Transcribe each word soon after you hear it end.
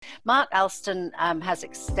Mark Alston has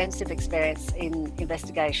extensive experience in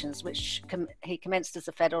investigations, which he commenced as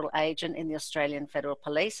a federal agent in the Australian Federal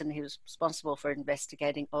Police, and he was responsible for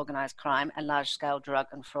investigating organised crime and large-scale drug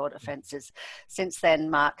and fraud offences. Since then,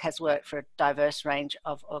 Mark has worked for a diverse range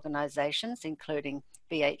of organisations, including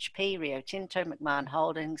BHP, Rio Tinto, McMahon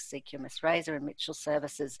Holdings, CQMS Razor and Mitchell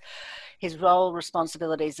Services. His role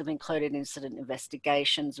responsibilities have included incident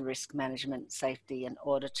investigations, risk management, safety and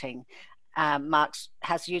auditing. Mark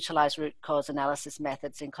has utilised root cause analysis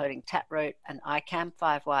methods, including Taproot and ICAM,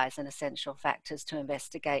 5 Whys and Essential Factors, to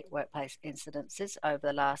investigate workplace incidences over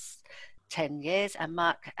the last 10 years. And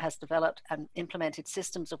Mark has developed and implemented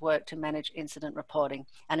systems of work to manage incident reporting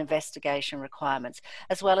and investigation requirements,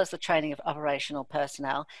 as well as the training of operational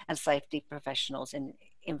personnel and safety professionals in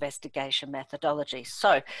investigation methodology.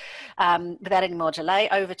 So without any more delay,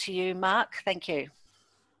 over to you, Mark. Thank you.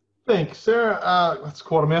 Thanks, Sarah. That's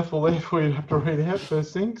quite a mouthful there for you to have to read out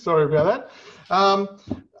first thing. Sorry about that.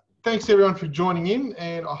 Thanks everyone for joining in,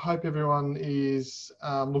 and I hope everyone is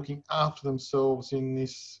looking after themselves in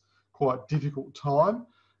this quite difficult time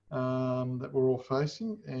that we're all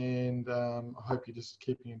facing, and I hope you're just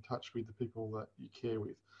keeping in touch with the people that you care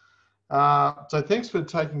with. So thanks for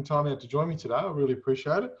taking time out to join me today. I really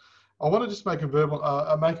appreciate it. I want to just make a bit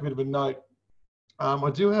of a note.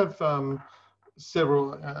 I do have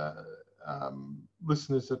several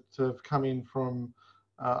listeners that have come in from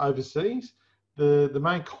overseas. The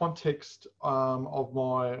main context of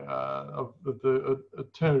my of the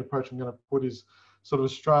alternative approach I'm going to put is sort of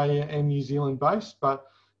Australia and New Zealand based, but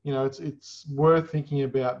you know it's worth thinking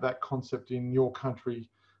about that concept in your country,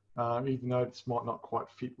 even though this might not quite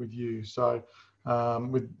fit with you. So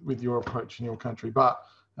with your approach in your country, but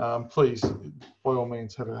please by all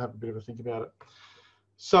means have a bit of a think about it.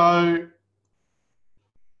 So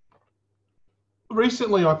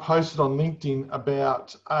recently I posted on LinkedIn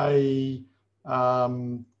about a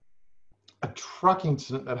truck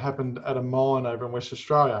incident that happened at a mine over in West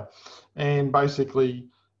Australia. And basically,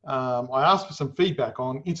 I asked for some feedback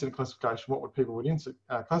on incident classification. What people would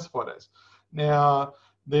classify it as? Now,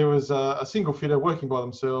 there was a single fitter working by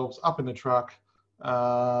themselves up in the truck. It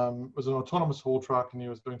was an autonomous haul truck, and he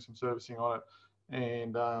was doing some servicing on it,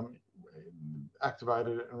 and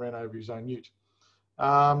activated it and ran over his own ute.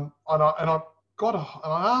 And I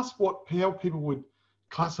asked how people would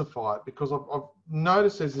classify it, because I've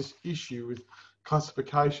noticed there's this issue with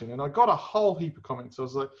classification, and I got a whole heap of comments. It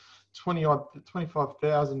was like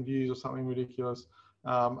 25,000 views or something ridiculous,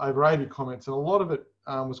 over 80 comments, and a lot of it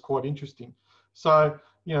was quite interesting. So,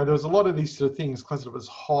 you know, there was a lot of these sort of things classified as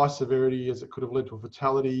high severity, as it could have led to a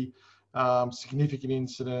fatality, significant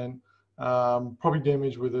incident, property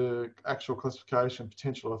damage with an actual classification,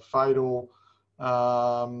 potential of fatal,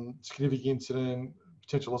 significant incident,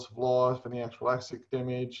 potential loss of life, and the actual asset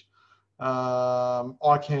damage.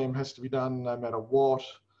 ICAM has to be done no matter what.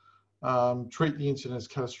 Treat the incident as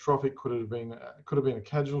catastrophic. Could have been a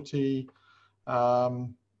casualty,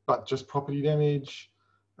 but just property damage.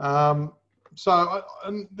 And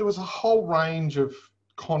there was a whole range of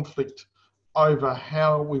conflict over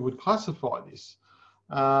how we would classify this.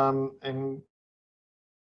 And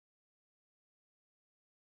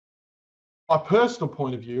my personal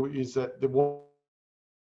point of view is that there was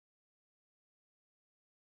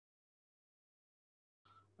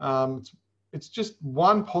it's just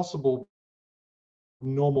one possible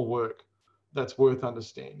normal work that's worth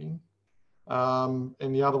understanding, and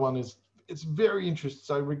the other one is it's very interesting.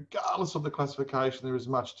 So regardless of the classification, there is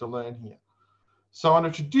much to learn here. So under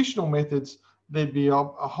traditional methods, there'd be a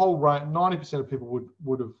whole range. 90% of people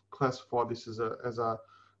would have classified this as a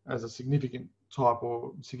significant type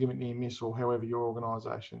or significant near miss, or however your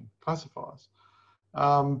organisation classifies.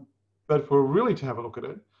 But if we're really to have a look at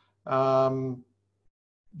it,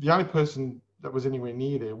 the only person that was anywhere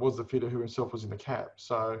near there was the fitter, who himself was in the cab.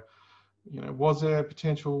 So, you know, was there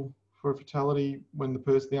potential for a fatality when the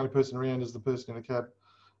only person around is the person in the cab?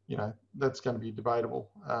 You know, that's going to be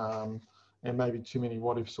debatable, and maybe too many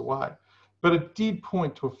what ifs away. But it did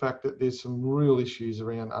point to a fact that there's some real issues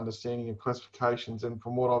around understanding of classifications, and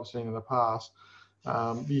from what I've seen in the past,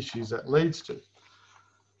 the issues that leads to.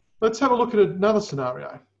 Let's have a look at another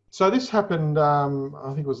scenario. So this happened, I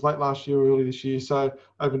think it was late last year, early this year, so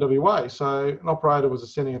over in WA. So an operator was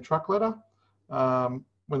ascending a truck ladder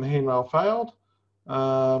when the handrail failed.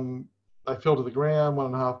 They fell to the ground,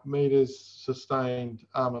 1.5 meters, sustained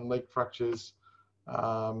arm and leg fractures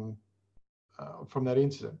from that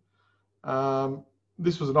incident.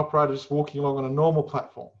 This was an operator just walking along on a normal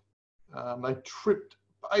platform. They tripped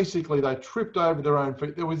over their own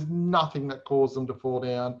feet. There was nothing that caused them to fall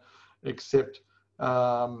down except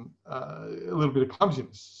a little bit of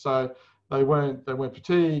clumsiness. So they weren't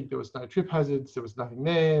fatigued. There was no trip hazards. There was nothing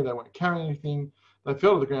there. They weren't carrying anything. They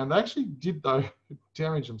fell to the ground. They actually did, though,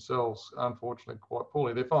 damage themselves, unfortunately, quite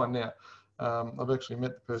poorly. They're fine now. I've actually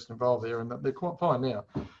met the person involved there, and they're quite fine now.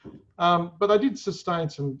 But they did sustain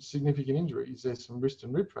some significant injuries. There's some wrist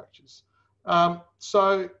and rib fractures.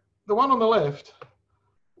 So the one on the left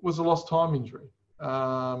was a lost time injury,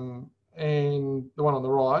 and the one on the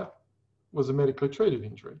right was a medically treated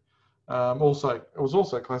injury. It was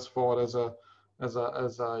also classified as a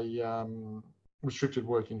restricted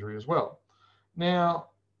work injury as well. Now,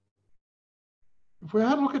 if we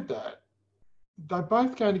had a look at that, they're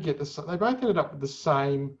both going to get they both ended up with the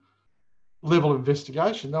same level of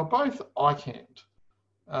investigation. They were both ICAM'd.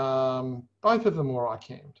 Both of them were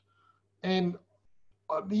ICAM'd. And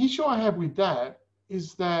the issue I have with that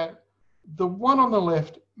is that the one on the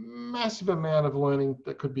left, massive amount of learning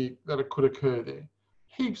that could occur there.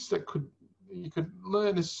 Heaps that you could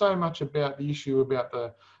learn. There's so much about the issue about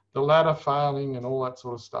the ladder failing and all that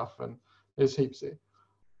sort of stuff, and there's heaps there.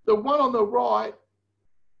 The one on the right,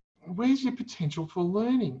 where's your potential for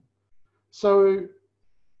learning? So,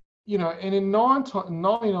 and in 99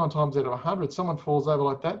 times out of 100, someone falls over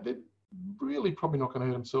like that, they're really probably not going to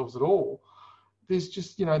hurt themselves at all. There's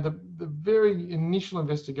just, the very initial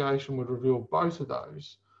investigation would reveal both of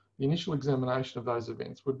those. The initial examination of those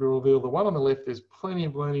events would reveal the one on the left, there's plenty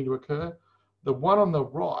of learning to occur. The one on the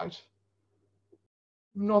right,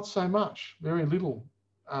 not so much, very little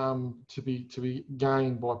to be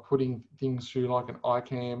gained by putting things through like an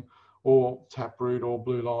ICAM or Taproot or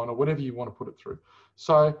Blue Line or whatever you want to put it through.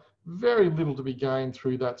 So very little to be gained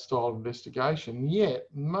through that style of investigation, yet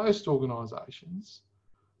most organisations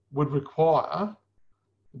would require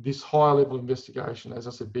this higher level investigation, as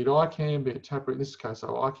I said, be it ICAM, be it Taproot, in this case, so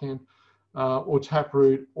ICAM, or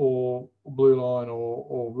Taproot or Blue Line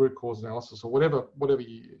or root cause analysis or whatever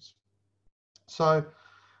you use. So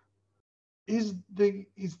is the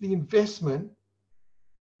investment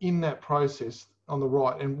in that process on the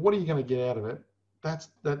right, and what are you going to get out of it?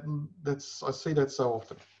 That's I see that so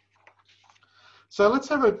often. So let's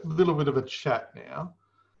have a little bit of a chat now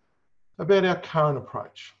about our current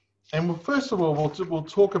approach. And first of all, we'll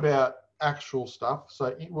talk about actual stuff.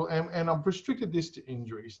 So and I've restricted this to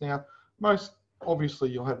injuries. Now, most obviously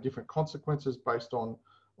you'll have different consequences based on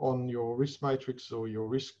your risk matrix or your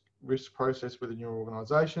risk process within your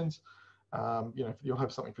organisations. You'll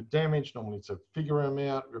have something for damage. Normally it's a figure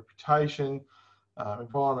amount, reputation,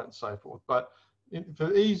 environment, and so forth. But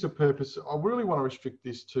for ease of purpose, I really want to restrict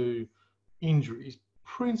this to injuries,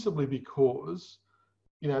 principally because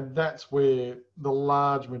that's where the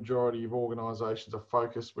large majority of organisations are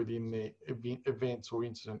focused within their events or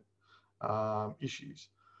incident issues.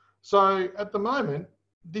 So at the moment,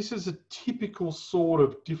 this is a typical sort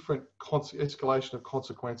of different escalation of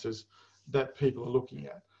consequences that people are looking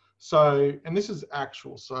at. So, and this is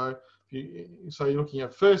actual. So you're looking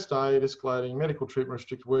at first aid, escalating, medical treatment,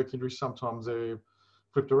 restricted work injury. Sometimes they're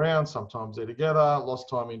flipped around, sometimes they're together, lost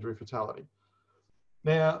time injury, fatality.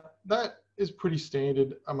 Now, that is pretty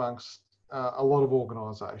standard amongst a lot of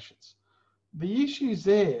organisations. The issues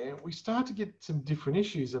there, we start to get some different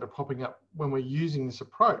issues that are popping up when we're using this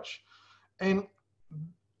approach. And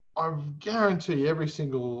I guarantee every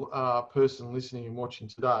single person listening and watching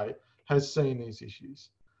today has seen these issues.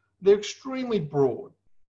 They're extremely broad.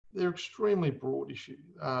 They're extremely broad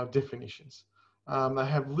definitions. They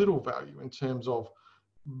have little value in terms of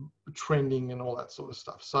trending and all that sort of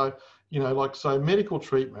stuff. So, so medical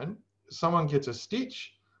treatment, someone gets a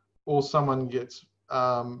stitch or someone gets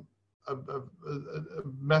a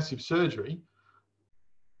massive surgery,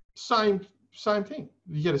 same thing.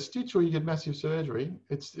 You get a stitch or you get massive surgery,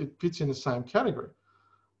 it fits in the same category.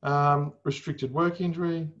 Restricted work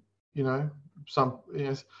injury,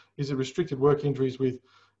 is it restricted work injuries with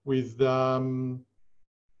they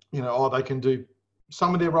can do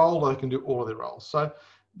some of their role, they can do all of their roles. So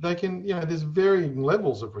they can, there's varying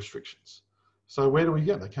levels of restrictions. So where do we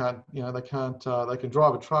get? They can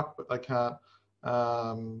drive a truck, but they can't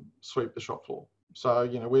sweep the shop floor. So,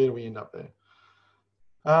 where do we end up there?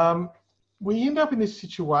 We end up in these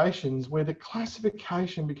situations where the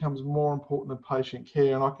classification becomes more important than patient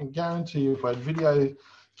care. And I can guarantee you, if I had video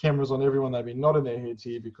cameras on everyone, they'd be nodding their heads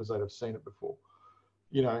here because they'd have seen it before.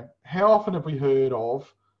 How often have we heard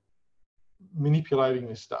of manipulating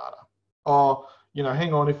this data? Oh,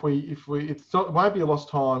 hang on, it won't be a lost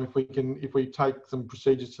time if we take some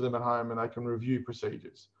procedures to them at home and they can review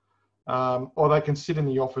procedures, or they can sit in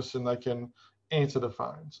the office and they can answer the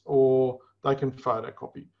phones, or they can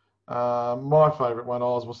photocopy. My favourite one,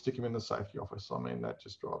 we'll stick them in the safety office. I mean, that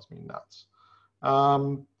just drives me nuts.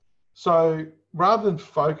 So rather than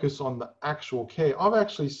focus on the actual care, I've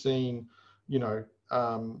actually seen,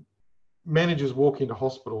 managers walk into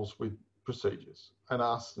hospitals with procedures and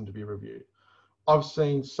ask them to be reviewed. I've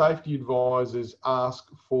seen safety advisors ask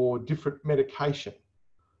for different medication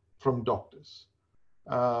from doctors,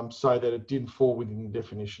 so that it didn't fall within the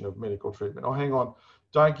definition of medical treatment. Oh, hang on,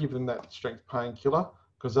 don't give them that strength painkiller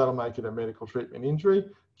because that'll make it a medical treatment injury.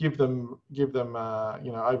 Give them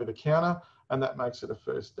over the counter, and that makes it a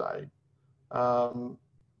first aid.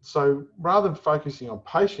 So rather than focusing on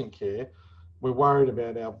patient care, we're worried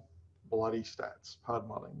about our bloody stats, pardon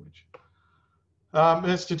my language.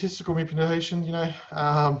 And statistical manipulation,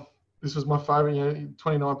 this was my favourite,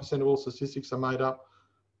 29% of all statistics are made up.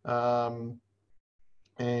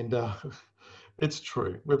 It's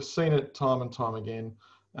true. We've seen it time and time again.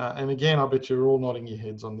 And again, I bet you're all nodding your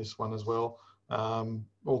heads on this one as well.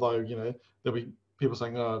 Although, there'll be people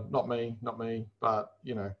saying, "Oh, not me." But,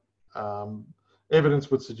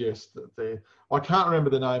 evidence would suggest that I can't remember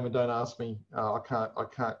the name, and don't ask me. I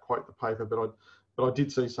can't quote the paper, but I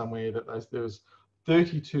did see somewhere that there was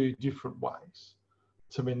 32 different ways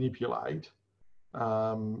to manipulate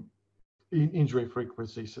injury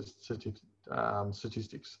frequency statistics.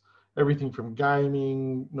 Everything from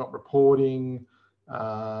gaming, not reporting,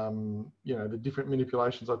 the different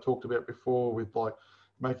manipulations I talked about before with like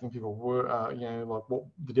making people work, like what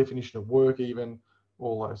the definition of work, even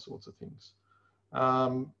all those sorts of things.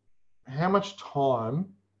 How much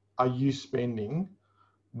time are you spending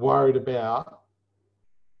worried about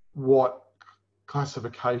what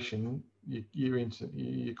classification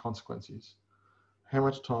your consequence is? How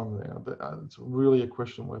much time there? It's really a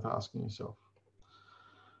question worth asking yourself.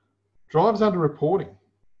 Drives underreporting.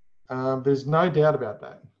 There's no doubt about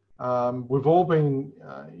that. We've all been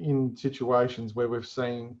in situations where we've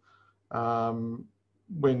seen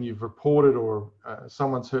when you've reported or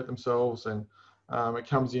someone's hurt themselves and it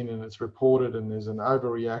comes in and it's reported and there's an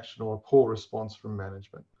overreaction or a poor response from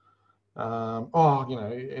management.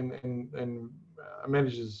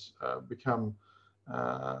 Managers become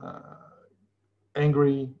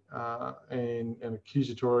angry and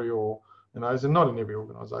accusatory, or and not in every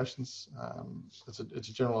organisation. It's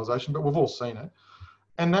a generalisation, but we've all seen it,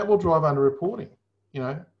 and that will drive underreporting.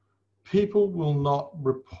 People will not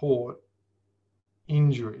report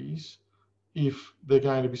injuries if they're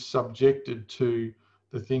going to be subjected to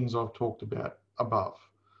the things I've talked about above.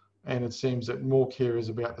 And it seems that more care is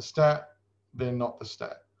about the stat than not the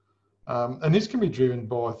stat. And this can be driven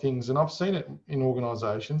by things, and I've seen it in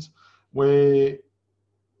organisations where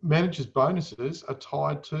managers' bonuses are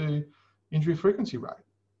tied to injury frequency rate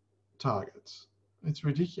targets. It's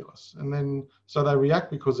ridiculous. And then, so they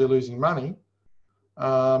react because they're losing money,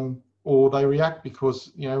 or they react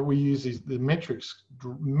because, we use the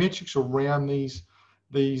metrics around these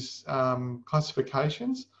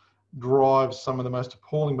classifications drives some of the most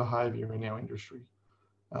appalling behaviour in our industry,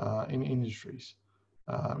 in industries,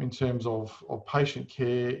 in terms of patient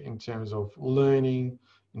care, in terms of learning,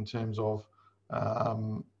 in terms of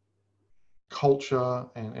culture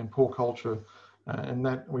and poor culture, and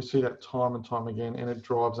that we see that time and time again, and it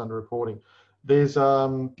drives underreporting. There's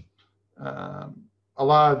a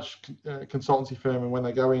large consultancy firm, and when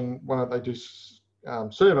they go in, they do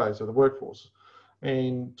surveys of the workforce,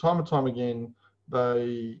 and time again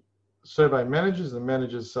they survey managers, and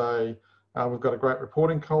managers say, we've got a great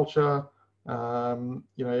reporting culture,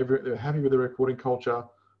 they're happy with the reporting culture,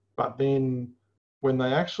 but then when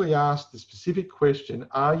they actually ask the specific question,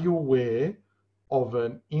 are you aware of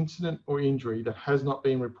an incident or injury that has not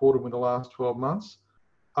been reported within the last 12 months?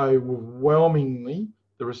 Overwhelmingly,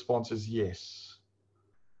 the response is yes.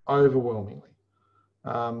 Overwhelmingly.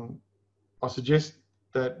 I suggest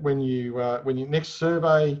that when you next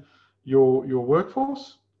survey your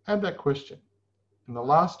workforce, add that question. In the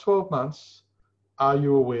last 12 months, are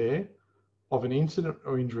you aware of an incident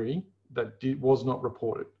or injury that was not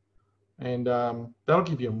reported? And that'll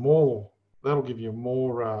give you more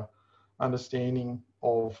understanding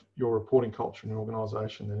of your reporting culture in your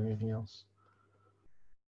organisation than anything else.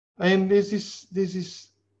 And there's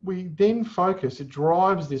this. We then focus. It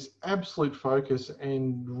drives this absolute focus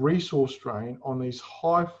and resource drain on these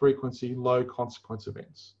high frequency, low consequence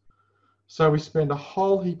events. So we spend a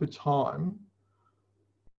whole heap of time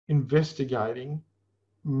investigating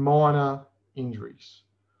minor injuries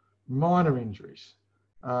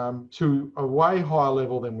to a way higher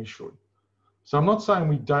level than we should. So I'm not saying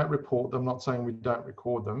we don't report them, I'm not saying we don't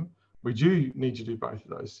record them. We do need to do both of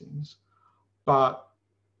those things. But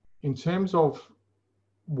in terms of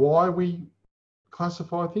why we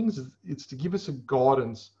classify things, it's to give us a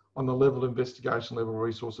guidance on the level of investigation, level of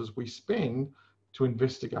resources we spend to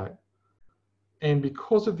investigate. And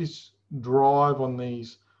because of this drive on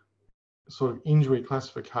these sort of injury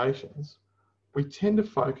classifications, we tend to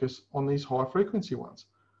focus on these high frequency ones.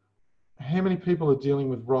 How many people are dealing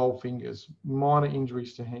with rolled fingers, minor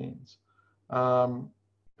injuries to hands? How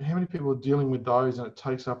many people are dealing with those, and it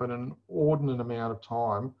takes up an inordinate amount of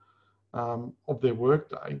time of their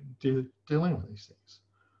workday dealing with these things.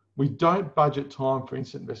 We don't budget time for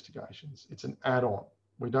incident investigations. It's an add-on.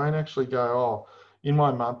 We don't actually go, oh, in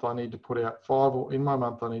my month I need to put out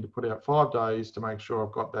 5 days to make sure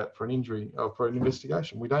I've got that for an injury or for an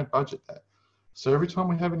investigation. We don't budget that. So every time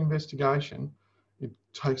we have an investigation, it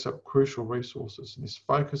takes up crucial resources. And this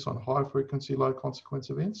focus on high frequency, low consequence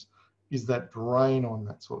events is that drain on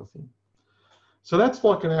that sort of thing. So that's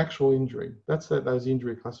like an actual injury. That's those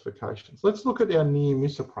injury classifications. Let's look at our near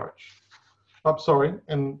miss approach.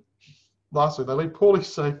 And lastly, they lead poorly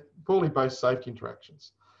based safety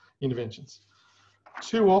interventions.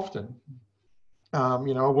 Too often, I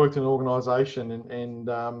worked in an organisation and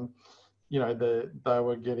they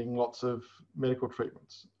were getting lots of medical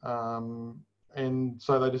treatments. And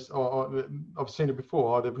so they just, I've seen it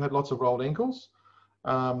before, they've had lots of rolled ankles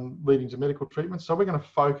leading to medical treatment. So we're going to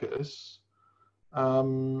focus,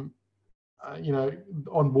 on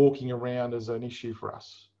walking around as an issue for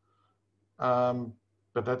us.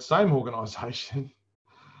 But that same organisation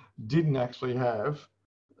didn't actually have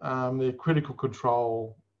their critical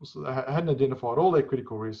control, hadn't identified all their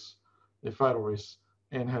critical risks, their fatal risks,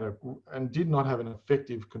 and did not have an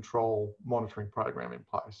effective control monitoring program in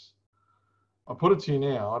place. I'll put it to you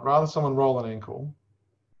now, I'd rather someone roll an ankle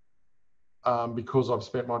because I've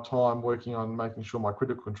spent my time working on making sure my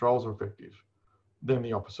critical controls are effective than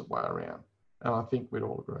the opposite way around. And I think we'd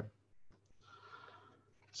all agree.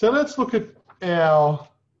 So let's look at our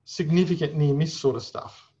significant near miss sort of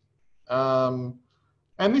stuff. And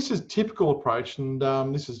this is typical approach, and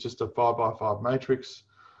this is just a 5x5 matrix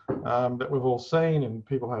that we've all seen, and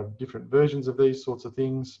people have different versions of these sorts of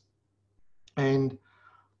things. And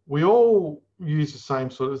we all use the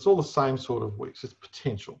same sort of, it's all the same sort of weeks. It's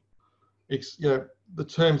potential. It's, the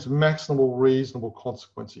terms maximal reasonable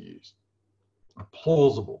consequence are used.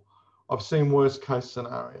 Plausible. I've seen worst case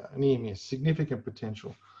scenario, near miss, significant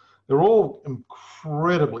potential. They're all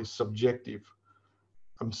incredibly subjective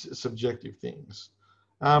things.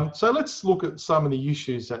 So let's look at some of the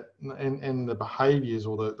issues and the behaviours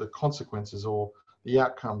or the consequences or the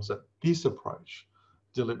outcomes that this approach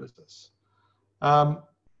delivers us.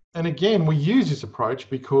 And again, we use this approach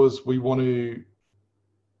because we need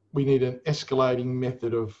an escalating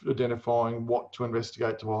method of identifying what to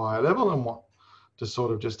investigate to a higher level and what to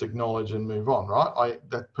sort of just acknowledge and move on, right?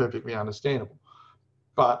 That's perfectly understandable.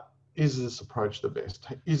 But is this approach the best?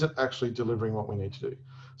 Is it actually delivering what we need to do?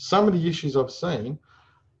 Some of the issues I've seen,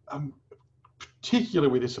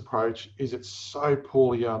 particularly with this approach, is it's so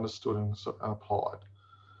poorly understood and applied.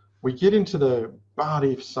 We get into the but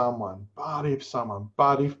if,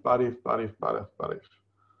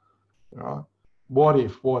 right? What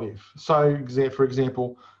if? So, for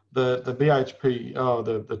example, the BHP,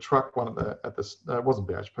 the truck one it wasn't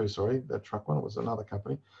BHP, sorry, that truck one, it was another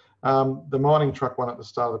company. The mining truck one at the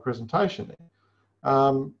start of the presentation there.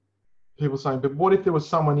 People saying, but what if there was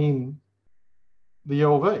someone in the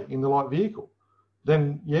LV, in the light vehicle?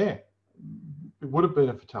 Then, yeah, it would have been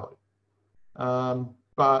a fatality.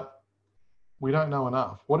 But we don't know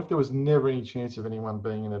enough. What if there was never any chance of anyone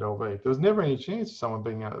being in that LV? If there was never any chance of someone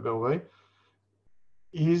being out of the LV,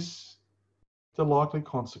 is the likely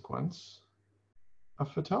consequence a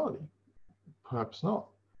fatality? Perhaps not.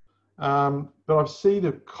 But I see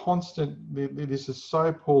this is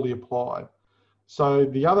so poorly applied. So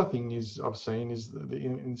the other thing I've seen is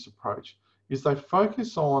in this approach is they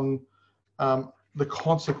focus on the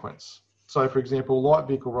consequence. So for example, a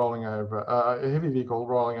heavy vehicle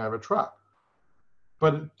rolling over a truck,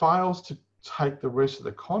 but it fails to take the rest of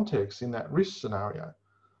the context in that risk scenario.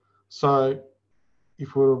 So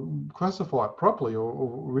if we classify it properly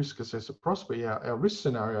or risk assess it properly, our risk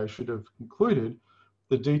scenario should have included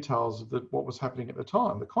the details of what was happening at the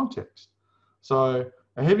time, the context. So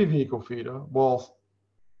a heavy vehicle feeder, whilst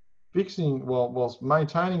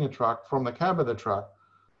maintaining a truck from the cab of the truck,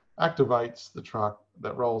 activates the truck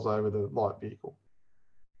that rolls over the light vehicle.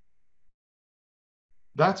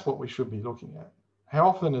 That's what we should be looking at. How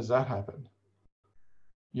often has that happened?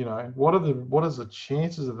 What is the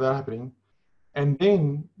chances of that happening? And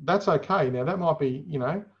then that's okay. Now that might be,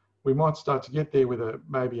 we might start to get there with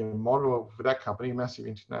maybe a model for that company, a massive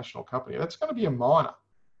international company. That's going to be a minor,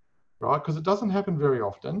 right? Because it doesn't happen very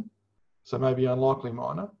often. So maybe unlikely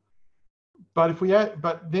minor. But if we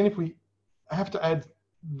have to add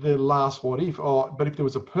the last what if. Oh, but if there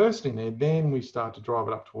was a person in there, then we start to drive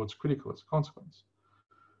it up towards critical as a consequence.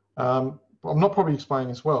 I'm not probably explaining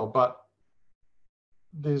this well, but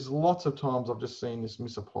there's lots of times I've just seen this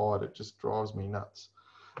misapplied. It just drives me nuts.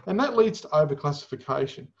 And that leads to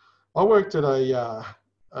overclassification. I worked at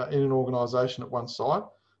in an organisation at one site.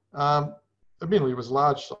 Admittedly, it was a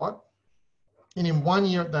large site. And in 1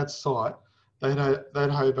 year at that site, they had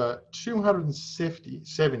over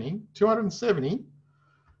 270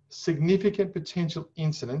 significant potential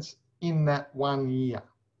incidents in that 1 year.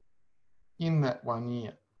 In that 1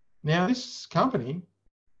 year. Now, this company,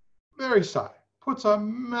 very safe, puts a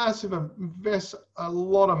massive, invests a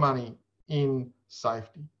lot of money in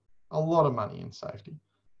safety. A lot of money in safety.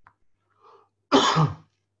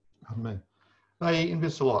 They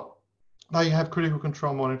invest a lot. They have critical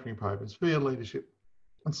control monitoring programs, field leadership,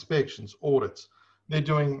 inspections, audits. They're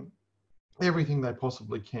doing everything they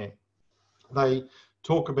possibly can. They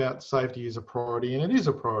talk about safety as a priority, and it is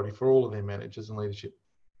a priority for all of their managers and leadership.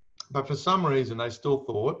 But for some reason, they still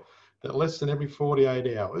thought that less than every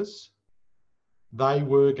 48 hours, they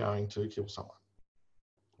were going to kill someone,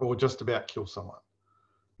 or just about kill someone.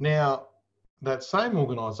 Now, that same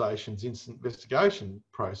organisation's instant investigation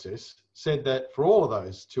process said that for all of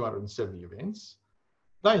those 270 events,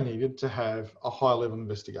 they needed to have a high-level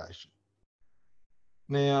investigation.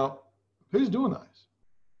 Now, who's doing those?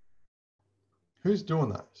 Who's doing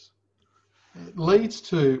those? It leads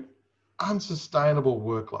to unsustainable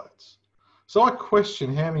workloads. So I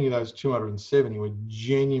question how many of those 270 were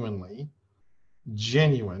genuine,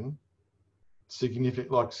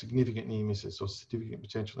 significant near misses or significant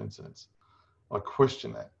potential incidents. I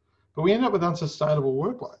question that. But we end up with unsustainable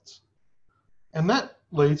workloads. And that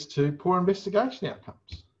leads to poor investigation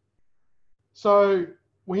outcomes. So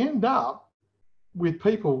we end up with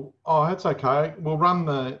people, oh, that's okay, we'll run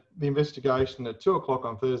the investigation at 2 o'clock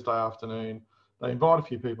on Thursday afternoon. They invite a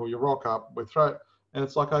few people, you rock up, we throw, and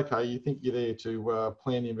it's like, okay, you think you're there to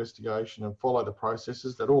plan the investigation and follow the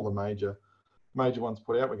processes that all the major ones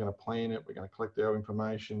put out. We're going to plan it, we're going to collect our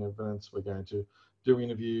information, evidence, we're going to do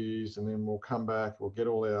interviews, and then we'll come back, we'll get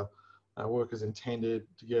all our workers intended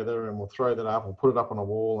together, and we'll throw that up, we'll put it up on a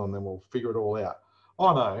wall, and then we'll figure it all out.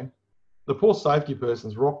 Oh no, the poor safety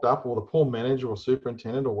person's rocked up, or the poor manager or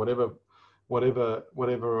superintendent or whatever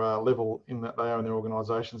level in that they are in their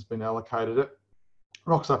organisation's been allocated it,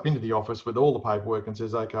 rocks up into the office with all the paperwork and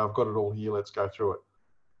says, okay, I've got it all here, let's go through it.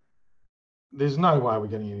 There's no way we're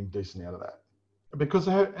getting anything decent out of that. Because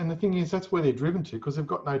and the thing is, that's where they're driven to, because they've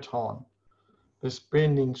got no time. They're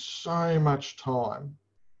spending so much time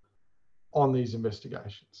on these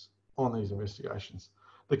investigations,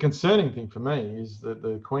 The concerning thing for me is that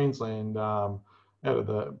the Queensland, out of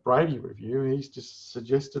the Brady review, he's just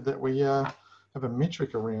suggested that we have a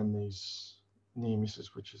metric around these near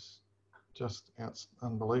misses, which is just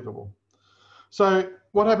unbelievable. So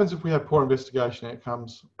what happens if we have poor investigation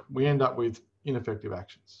outcomes? We end up with ineffective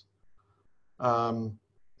actions.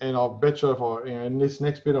 And I'll bet you in this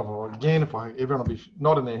next bit, everyone will be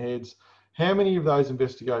nodding their heads. How many of those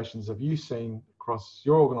investigations have you seen across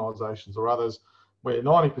your organisations or others where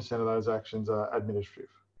 90% of those actions are administrative?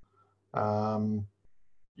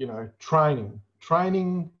 Training.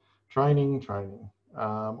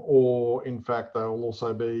 Or in fact, they will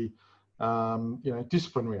also be,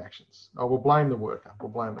 disciplinary actions. Oh, we'll blame the worker.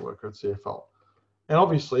 It's their fault. And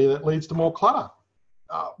obviously that leads to more clutter.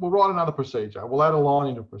 We'll write another procedure. We'll add a line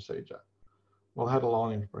into a procedure.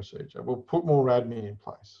 We'll put more admin in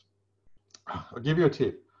place. I'll give you a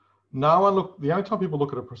tip. The only time people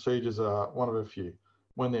look at a procedures are one of a few.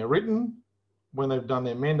 When they're written, when they've done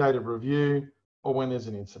their mandated review, or when there's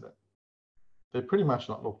an incident. They're pretty much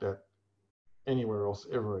not looked at anywhere else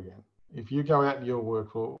ever again. If you go out to your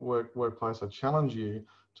workplace, I challenge you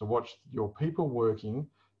to watch your people working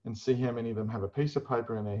and see how many of them have a piece of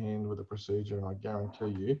paper in their hand with a procedure, and I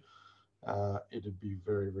guarantee you it'd be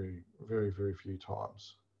very, very, very, very few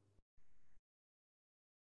times.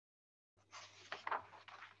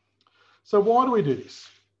 So why do we do this?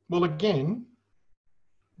 Well, again,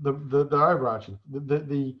 the overarching,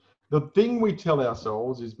 the thing we tell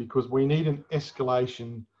ourselves is because we need an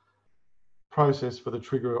escalation process for the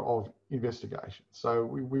trigger of investigation. So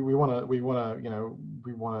we want to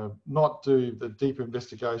not do the deep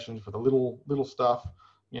investigations for the little stuff.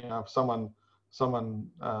 If someone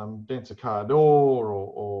dents a car door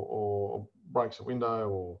or breaks a window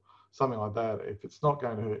or something like that, if it's not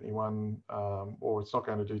going to hurt anyone or it's not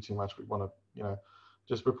going to do too much, we want to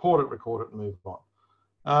just report it, record it, and move on.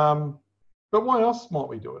 But why else might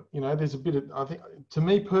we do it? There's a bit of, I think, to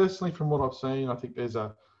me personally, from what I've seen, I think there's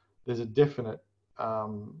a definite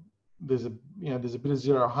there's a there's a bit of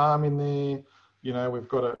zero harm in there. We've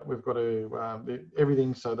got to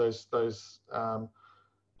everything. So those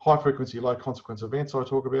high frequency, low consequence events I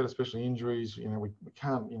talk about, especially injuries. We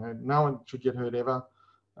can't. No one should get hurt ever.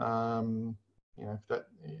 If that,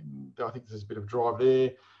 I think there's a bit of drive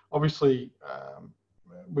there. Obviously,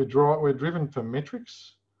 we're driven for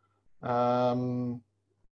metrics. We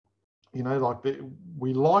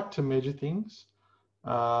like to measure things.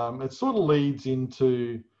 It sort of leads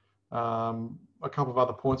into a couple of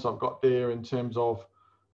other points I've got there in terms of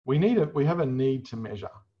we have a need to measure.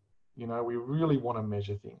 We really want to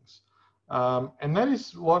measure things. And that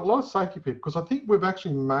is like a lot of safety people, because I think we've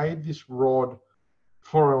actually made this rod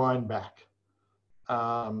for our own back.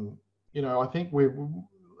 I think we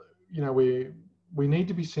need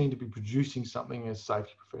to be seen to be producing something as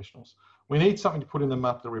safety professionals. We need something to put in the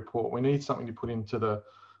monthly report. We need something to put into the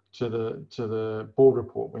board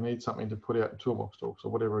report. We need something to put out in toolbox talks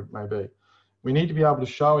or whatever it may be. We need to be able to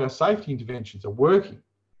show our safety interventions are working.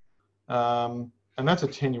 And that's a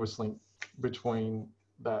tenuous link between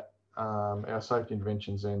that, our safety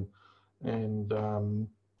interventions and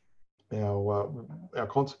our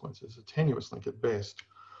consequences, a tenuous link at best.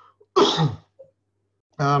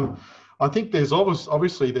 I think there's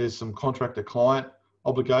obviously there's some contractor-client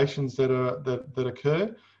obligations that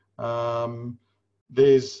occur.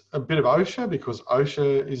 There's a bit of OSHA, because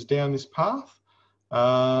OSHA is down this path.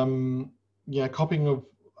 Copying of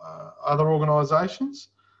other organisations.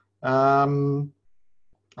 I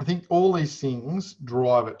think all these things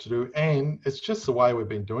drive it to do, and it's just the way we've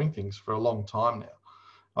been doing things for a long time now.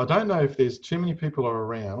 I don't know if there's too many people are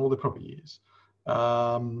around, or there probably is,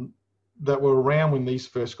 that were around when these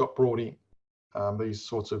first got brought in, these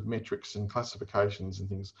sorts of metrics and classifications and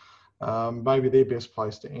things. Maybe they're best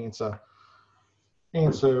placed to answer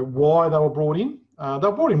why they were brought in. They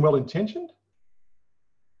were brought in well-intentioned.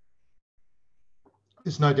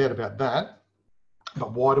 There's no doubt about that.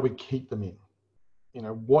 But why do we keep them in?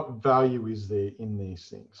 What value is there in these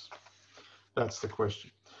things? That's the question.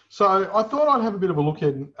 So I thought I'd have a bit of a look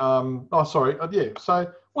at,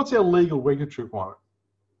 So what's our legal regulatory requirement?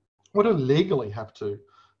 What do we legally have to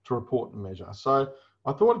report and measure? So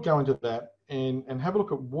I thought I'd go into that and have a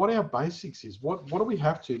look at what our basics is. What do we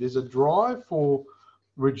have to? There's a drive for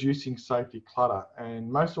reducing safety clutter, and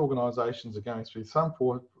most organisations are going through some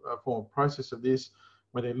form of process of this,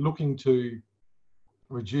 where they're looking to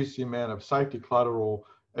reduce the amount of safety clutter or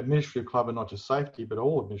administrative clutter, not just safety, but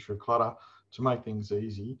all administrative clutter, to make things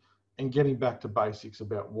easy, and getting back to basics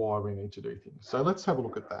about why we need to do things. So let's have a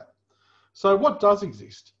look at that. So what does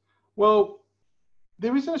exist? Well,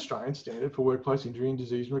 there is an Australian standard for workplace injury and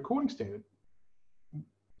disease and recording standard,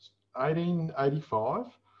 1885.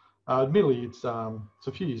 Admittedly, it's a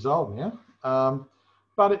few years old now,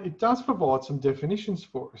 but it does provide some definitions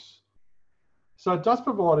for us. So it does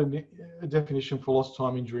provide a definition for lost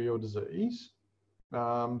time injury or disease.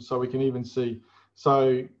 So we can even see,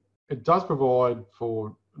 so it does provide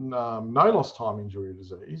for no lost time injury or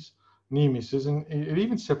disease, near misses, and it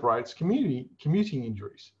even separates commuting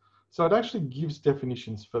injuries. So it actually gives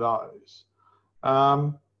definitions for those.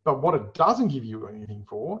 But what it doesn't give you anything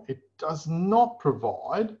for, it does not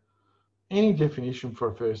provide any definition for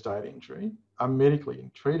a first aid injury, a medically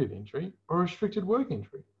treated injury, or a restricted work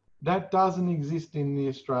injury. That doesn't exist in the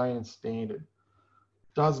Australian standard.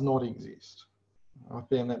 Does not exist. I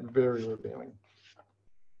found that very revealing.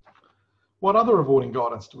 What other avoiding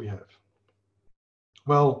guidance do we have?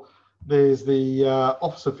 Well, there's the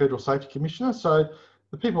Office of Federal Safety Commissioner. So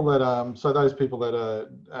the people that, those people that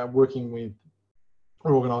are working with,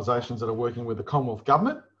 or organisations that are working with the Commonwealth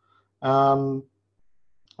Government,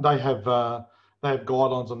 they have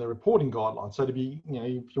guidelines on their reporting guidelines. So to be,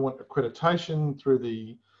 if you want accreditation through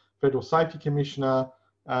the Federal Safety Commissioner,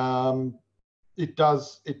 it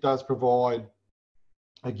does provide,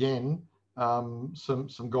 again,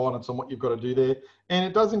 some guidance on what you've got to do there, and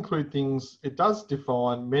it does include things. It does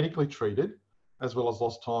define medically treated as well as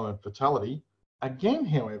lost time and fatality. Again,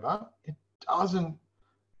 however, it does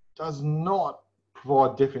not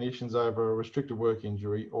provide definitions over a restricted work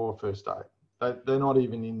injury or a first aid. They're not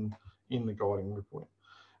even in the guiding report.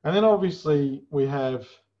 And then obviously we have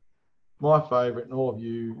my favourite, and all of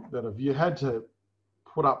you that have had to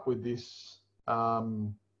put up with this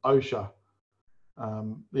OSHA,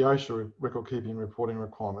 the OSHA record keeping reporting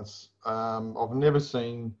requirements. I've never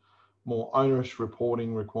seen more onerous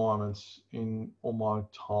reporting requirements in all my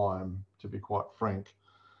time, to be quite frank.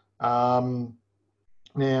 Now,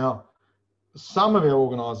 some of our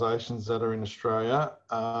organisations that are in Australia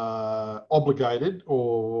are obligated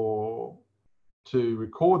or to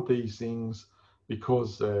record these things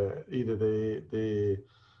because either they're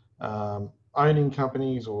owning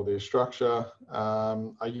companies or their structure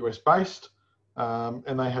are US based,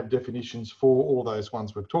 and they have definitions for all those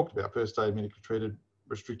ones we've talked about: first aid, medically treated,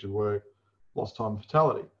 restricted work, lost time,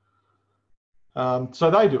 fatality. So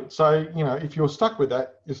they do it. So, you know, if you're stuck with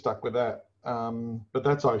that, you're stuck with that. But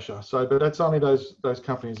that's OSHA. So, but that's only those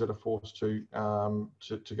companies that are forced to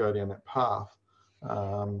go down that path.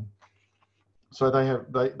 So they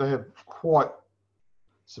have quite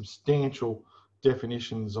substantial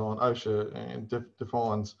definitions on OSHA, and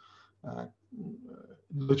defines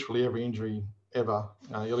literally every injury ever.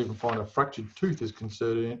 You'll even find a fractured tooth is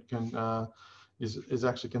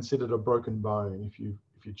actually considered a broken bone. If you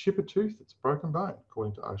chip a tooth, it's a broken bone,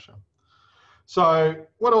 according to OSHA. So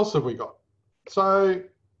what else have we got? So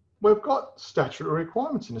we've got statutory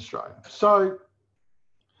requirements in Australia. So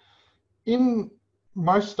in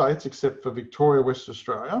most states, except for Victoria, Western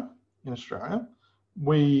Australia, in Australia,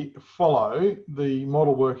 we follow the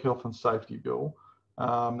Model Work Health and Safety Bill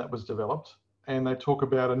that was developed, and they talk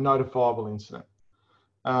about a notifiable incident.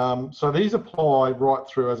 So these apply right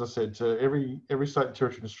through, as I said, to every state and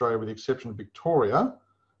territory in Australia, with the exception of Victoria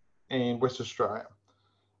and West Australia.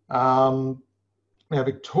 Now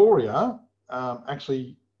Victoria,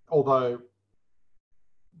 actually, although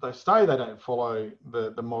they say they don't follow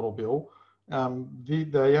the model bill,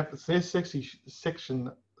 they have their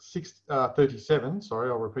section 37, sorry,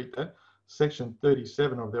 I'll repeat that, section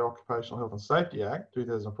 37 of their Occupational Health and Safety Act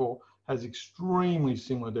 2004 has extremely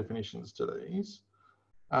similar definitions to these.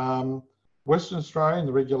 Western Australia and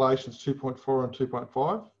the regulations 2.4 and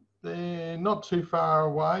 2.5, they're not too far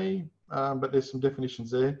away, but there's some definitions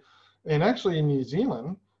there. And actually in New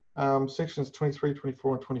Zealand, sections 23,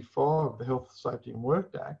 24 and 25 of the Health, Safety and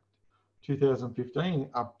Work Act 2015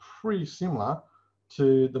 are pretty similar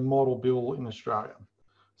to the model bill in Australia.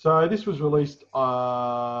 So this was released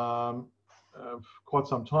quite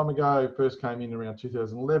some time ago. It first came in around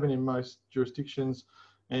 2011 in most jurisdictions,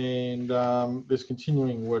 and there's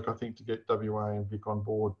continuing work, I think, to get WA and Vic on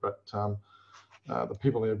board, but the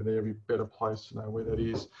people over there will be better placed to know where that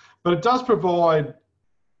is. But it does provide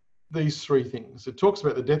these three things. It talks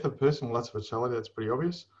about the death of a person, well, that's fatality, that's pretty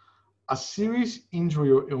obvious, a serious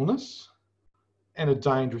injury or illness, and a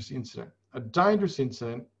dangerous incident. A dangerous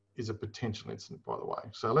incident is a potential incident, by the way.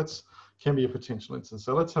 So can be a potential incident.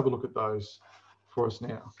 So let's have a look at those for us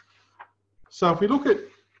now. So if we look at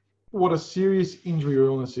what a serious injury or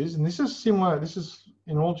illness is, and this is similar, this is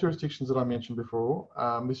in all jurisdictions that I mentioned before,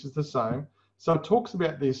 this is the same. So it talks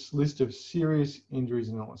about this list of serious injuries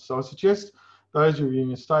and illness. So I suggest those of you in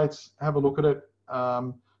your states have a look at it.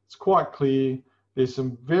 It's quite clear. There's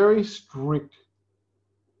some very strict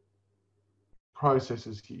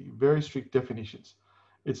processes here, very strict definitions.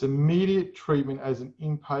 It's immediate treatment as an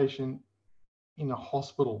inpatient in a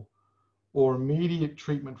hospital, or immediate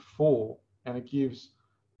treatment for, and it gives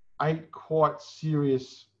 8 quite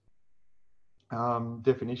serious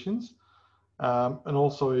definitions, and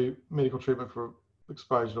also medical treatment for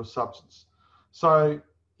exposure to a substance. So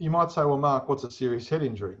you might say, well, Mark, what's a serious head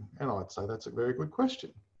injury? And I'd say that's a very good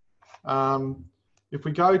question. If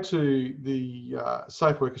we go to the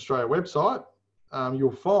Safe Work Australia website,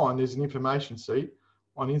 you'll find there's an information sheet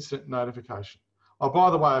on incident notification. Oh, by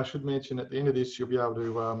the way, I should mention at the end of this, you'll be able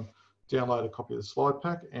to download a copy of the slide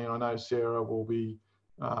pack, and I know Sarah will be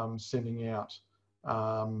sending out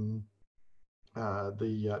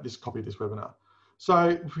this copy of this webinar. So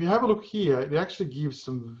if we have a look here, it actually gives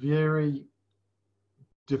some very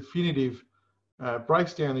definitive,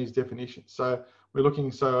 breaks down these definitions. So we're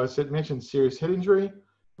looking, so I mentioned serious head injury,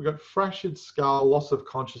 we've got fractured skull, loss of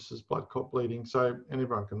consciousness, blood clot bleeding, so, and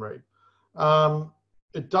everyone can read.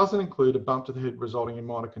 It doesn't include a bump to the head resulting in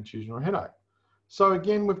minor contusion or headache. So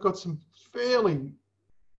again, we've got some fairly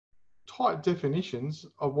tight definitions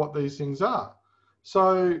of what these things are.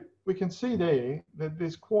 So we can see there that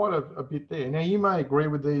there's quite a bit there. Now, you may agree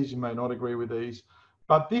with these, you may not agree with these,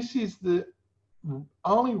 but this is the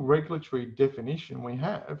only regulatory definition we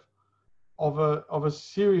have of a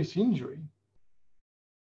serious injury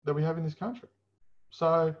that we have in this country.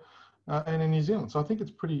 So, and in New Zealand. So I think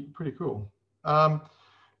it's pretty cool.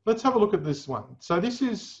 Let's have a look at this one. So this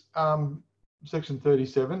is section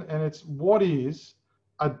 37, and it's what is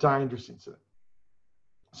a dangerous incident.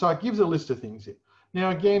 So it gives a list of things here. Now,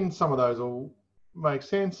 again, some of those will make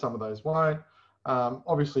sense, some of those won't.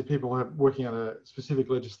 Obviously, people working on a specific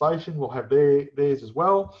legislation will have theirs as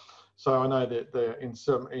well. So I know that they're in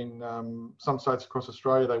some states across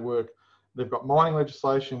Australia, they've got mining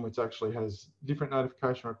legislation, which actually has different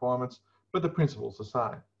notification requirements, but the principle's the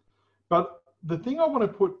same. But the thing I want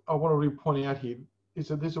to really point out here is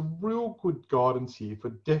that there's a real good guidance here for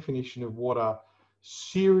definition of what a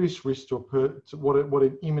serious risk to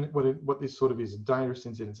what this sort of is, a dangerous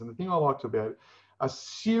incident. And the thing I liked about it, a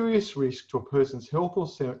serious risk to a person's health or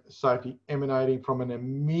safety emanating from an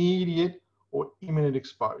immediate or imminent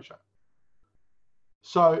exposure.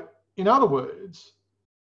 So, in other words,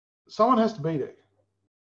 someone has to be there.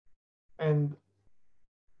 And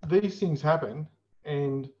these things happen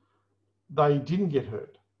and they didn't get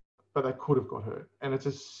hurt, but they could have got hurt. And it's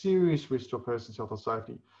a serious risk to a person's health or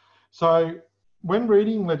safety. So when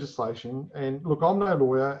reading legislation, and look, I'm no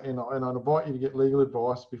lawyer, and I invite you to get legal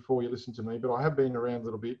advice before you listen to me, but I have been around a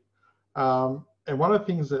little bit. And one of the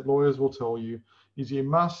things that lawyers will tell you is you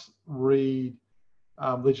must read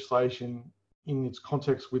legislation in its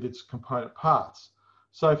context with its component parts.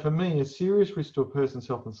 So for me, a serious risk to a person's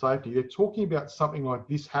health and safety, they're talking about something like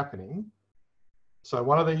this happening. So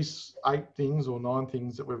one of these 8 things or 9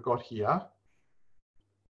 things that we've got here,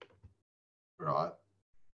 right,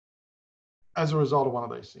 as a result of one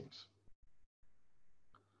of these things.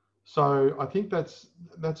 So I think that's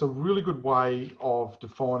a really good way of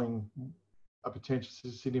defining a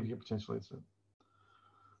significant potential incident.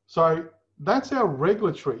 So that's our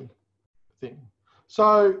regulatory thing.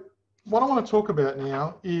 So what I want to talk about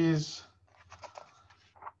now is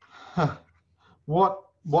what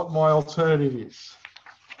my alternative is,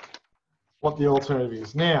 what the alternative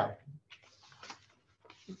is. Now,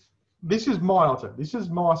 this is my alternative. This is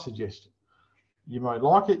my suggestion. You may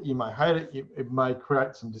like it, you may hate it, it may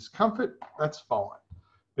create some discomfort, that's fine.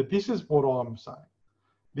 But this is what I'm saying.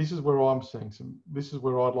 This is where I'm seeing this is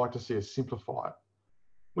where I'd like to see us simplify it.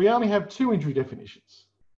 We only have 2 injury definitions: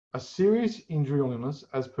 a serious injury or illness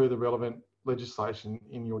as per the relevant legislation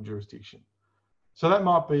in your jurisdiction. So that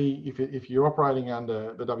might be, if you're operating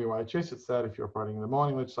under the WHS, it's that. If you're operating in the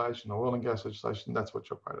mining legislation or oil and gas legislation, that's what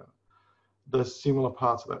you operate under. The similar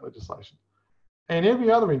parts of that legislation. And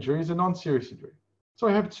every other injury is a non-serious injury. So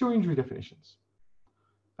we have 2 injury definitions.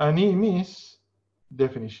 A near miss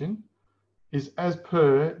definition is as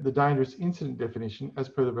per the dangerous incident definition as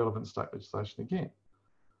per the relevant state legislation again.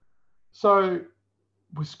 So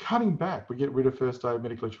we're cutting back. We get rid of first aid,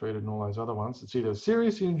 medically treated, and all those other ones. It's either a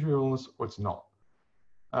serious injury or illness or it's not.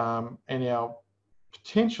 And our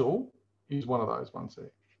potential is one of those ones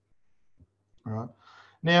there. All right.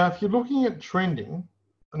 Now, if you're looking at trending,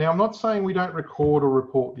 now I'm not saying we don't record or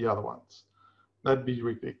report the other ones. That'd be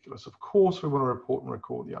ridiculous. Of course, we want to report and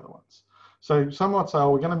record the other ones. So some might say,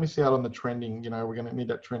 oh, we're going to miss out on the trending. You know, we're going to need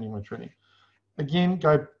that trending when trending. Again,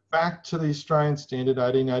 go back to the Australian Standard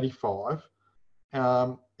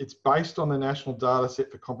 1885. It's based on the national data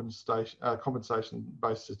set for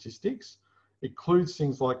compensation-based statistics. It includes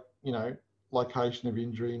things like, you know, location of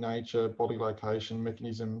injury, nature, body location,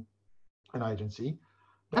 mechanism, and agency.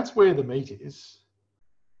 That's where the meat is.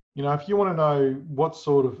 You know, if you want to know what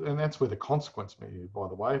sort of, and that's where the consequence meat is, by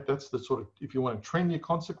the way. If that's the sort of, if you want to trend your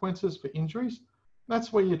consequences for injuries,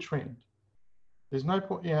 that's where you trend. There's no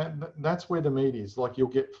point, yeah, that's where the meat is. Like, you'll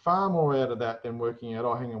get far more out of that than working out,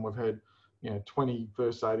 oh, hang on, we've had, you know, 20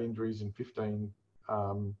 first aid injuries and 15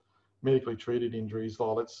 medically treated injuries.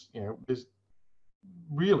 Well, let's, you know, there's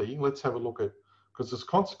really, let's have a look at, because this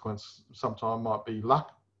consequence sometimes might be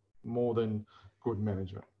luck more than good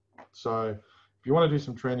management. So if you want to do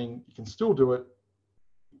some training, you can still do it.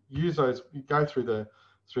 Use those, go through the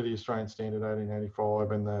Australian Standard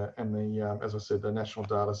 1885 and the as I said, the national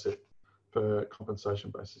data set for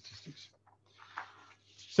compensation-based statistics.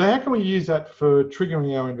 So how can we use that for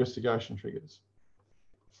triggering our investigation triggers?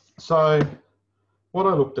 So what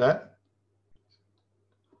I looked at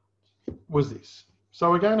was this. So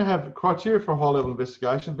we're going to have criteria for a high-level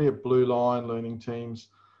investigation, be it Blue Line, Learning Teams,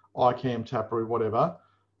 ICAM, Taproot, whatever.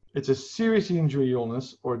 It's a serious injury,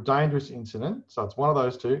 illness, or a dangerous incident. So it's one of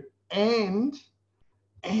those 2, and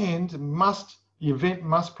the event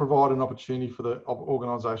must provide an opportunity for the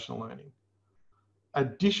organisational learning.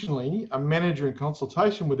 Additionally, a manager in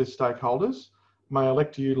consultation with his stakeholders may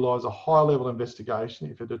elect to utilise a high-level investigation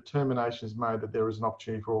if a determination is made that there is an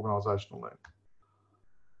opportunity for organisational learning.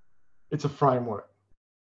 It's a framework.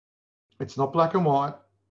 It's not black and white.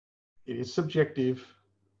 It is subjective,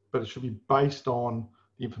 but it should be based on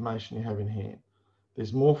the information you have in hand.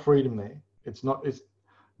 There's more freedom there. It's not, it's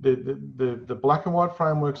the black and white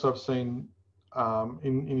frameworks I've seen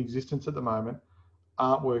in existence at the moment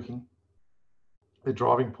aren't working. They're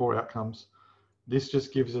driving poor outcomes. This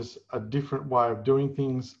just gives us a different way of doing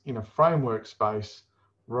things in a framework space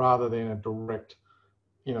rather than a direct,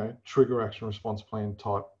 you know, trigger action response plan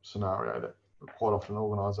type scenario that quite often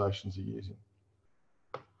organisations are using.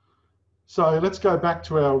 So let's go back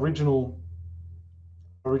to our original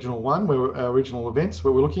one, where our original events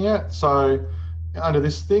where we're looking at. So under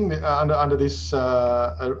this thing, under this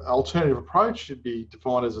alternative approach, should be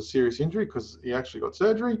defined as a serious injury because he actually got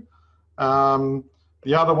surgery.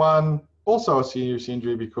 The other one, also a serious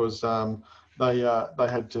injury because they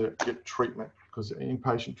had to get treatment, because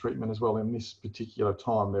inpatient treatment as well. In this particular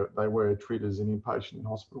time, they were treated as an inpatient in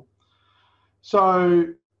hospital. So,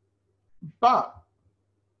 but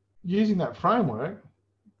using that framework,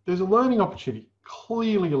 there's a learning opportunity,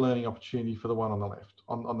 clearly a learning opportunity for the one on the left,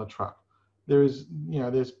 on the truck. There is,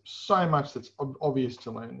 there's so much that's obvious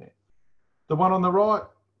to learn there. The one on the right,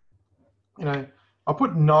 I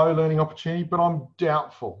put no learning opportunity, but I'm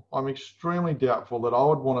doubtful. I'm extremely doubtful that I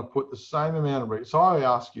would want to put the same amount of resources. So I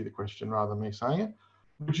ask you the question rather than me saying it.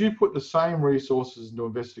 Would you put the same resources into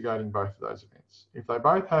investigating both of those events? If they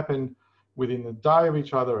both happened within the day of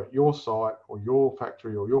each other at your site or your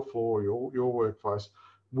factory or your floor or your workplace,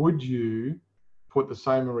 would you put the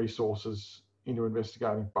same resources into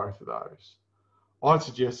investigating both of those? I'd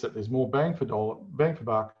suggest that there's more bang for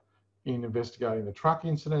buck in investigating the truck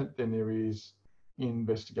incident than there is in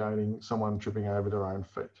investigating someone tripping over their own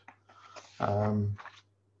feet.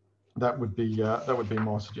 That would be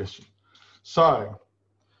my suggestion. So,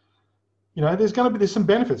 there's some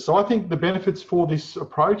benefits. So I think the benefits for this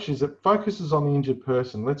approach is it focuses on the injured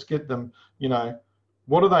person. Let's get them,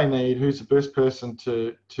 what do they need? Who's the best person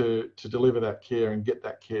to deliver that care and get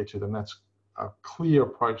that care to them? That's a clear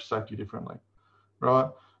approach, safety differently, right?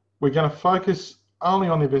 We're going to focus only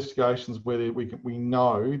on the investigations where we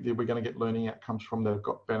know that we're going to get learning outcomes from that have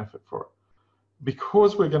got benefit for it.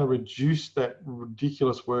 Because we're going to reduce that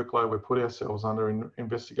ridiculous workload we put ourselves under in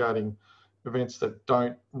investigating events that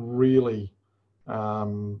don't really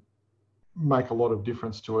make a lot of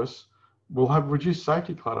difference to us, we'll have reduced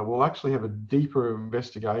safety clutter. We'll actually have a deeper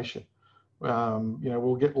investigation.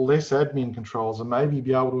 We'll get less admin controls and maybe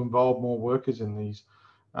be able to involve more workers in these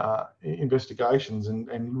investigations and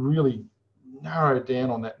really narrow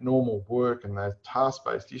down on that normal work and those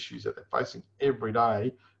task-based issues that they're facing every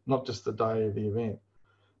day, not just the day of the event.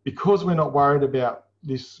 Because we're not worried about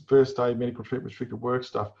this first aid, medical treatment, restricted work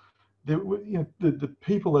stuff, the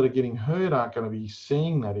people that are getting hurt aren't going to be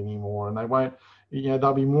seeing that anymore, and they won't.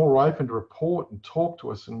 They'll be more open to report and talk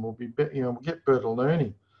to us, and we'll get better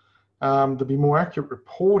learning. There'll be more accurate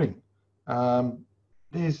reporting.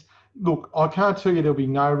 Look, I can't tell you there'll be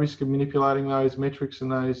no risk of manipulating those metrics and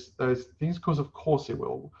those things, because of course there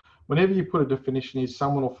will. Whenever you put a definition in,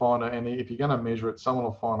 someone will find it, and if you're going to measure it, someone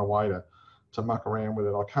will find a way to muck around with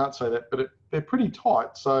it. I can't say that, but they're pretty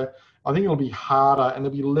tight. So I think it'll be harder, and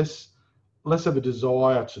there'll be less of a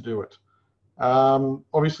desire to do it.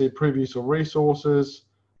 Obviously, improve use of resources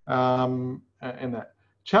and that.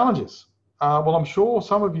 Challenges. Well, I'm sure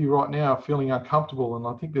some of you right now are feeling uncomfortable, and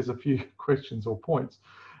I think there's a few questions or points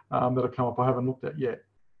that have come up I haven't looked at yet.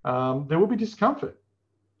 There will be discomfort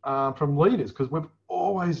from leaders because we've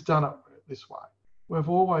always done it this way. We've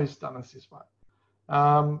always done it this way.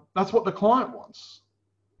 That's what the client wants.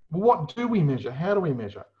 Well, what do we measure? How do we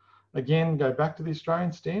measure? Again, go back to the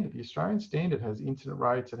Australian standard. The Australian standard has incident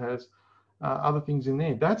rates. It has other things in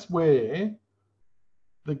there. That's where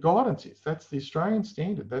the guidance is. That's the Australian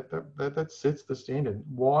standard. That sets the standard.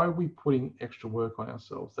 Why are we putting extra work on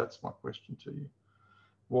ourselves? That's my question to you.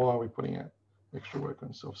 Why are we putting out extra work on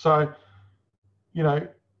ourselves? So,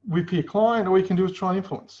 with your client, all you can do is try and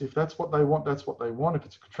influence. If that's what they want, that's what they want. If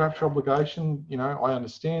it's a contractual obligation, I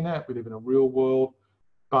understand that. We live in a real world,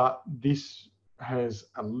 but this has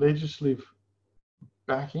a legislative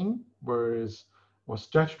backing, whereas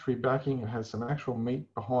statutory backing, it has some actual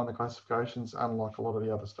meat behind the classifications, unlike a lot of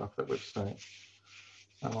the other stuff that we've seen.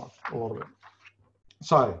 Unlike a lot of it.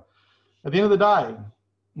 So, at the end of the day,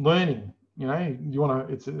 learning. You want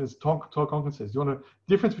to, as Todd Conklin says, you want a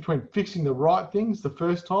difference between fixing the right things the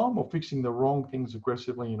first time or fixing the wrong things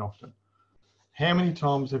aggressively and often. How many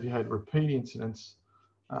times have you had repeat incidents,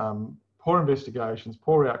 poor investigations,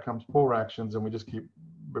 poor outcomes, poor actions, and we just keep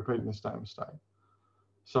repeating the same mistake?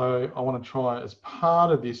 So I want to try as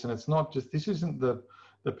part of this, and it's not just, this isn't the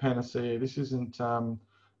panacea, this isn't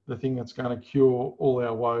the thing that's going to cure all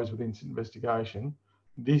our woes with incident investigation.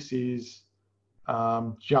 This is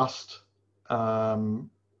just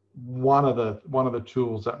one of the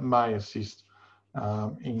tools that may assist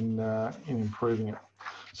in improving it.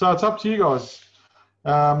 So it's up to you guys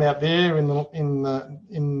out there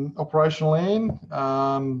in operational land.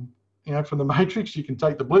 From the matrix, you can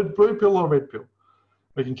take the blue pill or red pill.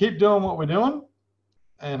 We can keep doing what we're doing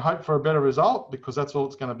and hope for a better result, because that's all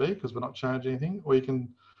it's going to be, because we're not changing anything. Or you can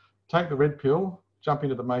take the red pill, jump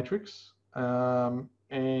into the matrix, and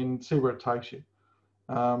see where it takes you.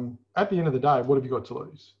 At the end of the day, what have you got to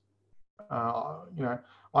lose?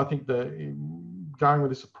 I think going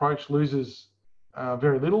with this approach loses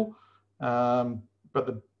very little,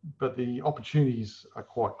 but the opportunities are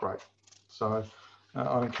quite great. So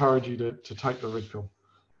I'd encourage you to take the red pill.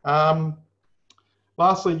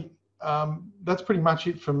 Lastly, that's pretty much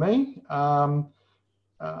it for me.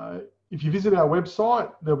 If you visit our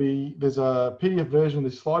website, there's a PDF version of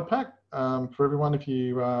this slide pack for everyone. If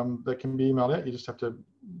you that can be emailed out, you just have to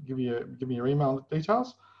give me your email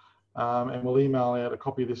details, and we'll email out a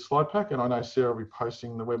copy of this slide pack. And I know Sarah will be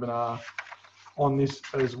posting the webinar on this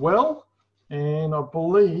as well. And I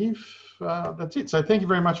believe that's it. So thank you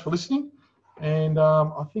very much for listening. And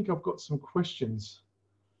I think I've got some questions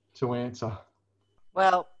to answer.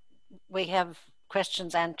 Well, we have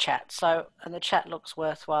questions and chat. So, and the chat looks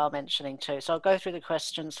worthwhile mentioning too. So I'll go through the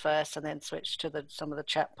questions first and then switch to some of the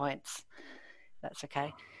chat points. That's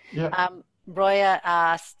okay. Yeah. Roya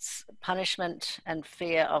asks, punishment and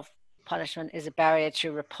fear of punishment is a barrier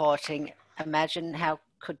to reporting. Imagine how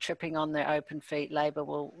could tripping on their open feet labour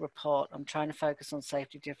will report. I'm trying to focus on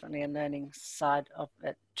safety differently and learning side of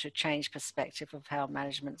it to change perspective of how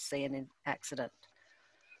management see an accident.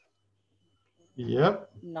 Yep.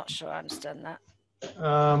 Not sure I understand that.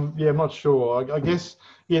 Yeah, I'm not sure. I guess,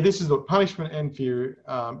 yeah, this is the punishment and fear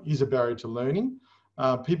is a barrier to learning.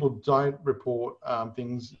 People don't report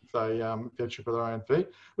things if they trip over their own feet.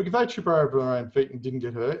 Look, if they trip over their own feet and didn't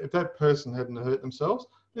get hurt, if that person hadn't hurt themselves,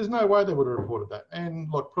 there's no way they would have reported that. And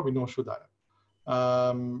like, probably nor should they,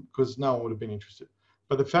 because no one would have been interested.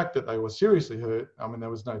 But the fact that they were seriously hurt, I mean, there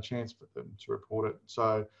was no chance for them to report it.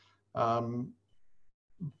 So,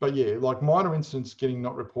 but yeah, like minor incidents getting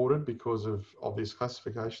not reported because of this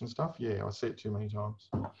classification stuff. Yeah, I see it too many times.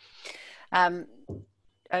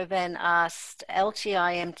 Oven asked,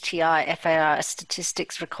 LTI, MTI, FAR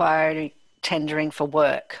statistics require tendering for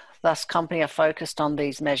work. Thus, companies are focused on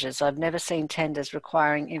these measures. I've never seen tenders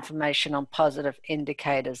requiring information on positive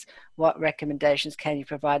indicators. What recommendations can you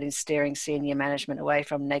provide in steering senior management away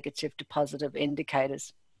from negative to positive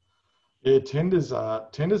indicators? Yeah, tenders are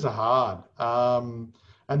hard.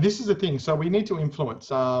 And this is the thing. So we need to influence.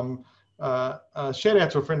 Shout out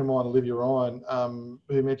to a friend of mine, Olivia Ryan, who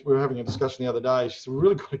we were having a discussion the other day. She's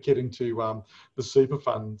really got to get into the super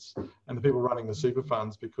funds and the people running the super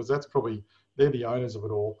funds, because that's probably, they're the owners of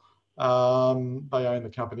it all. They own the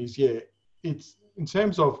companies. Yeah, it's in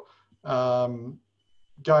terms of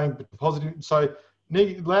going positive. So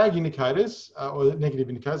lag indicators or negative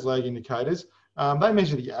indicators, lag indicators, they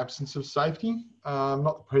measure the absence of safety,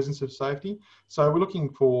 not the presence of safety. So we're looking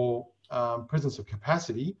for presence of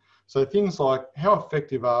capacity. So things like, how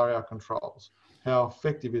effective are our controls? How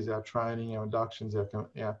effective is our training, our inductions,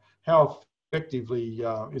 how effectively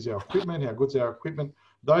is our equipment? How good's our equipment?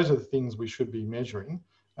 Those are the things we should be measuring,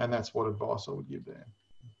 and that's what advice I would give there.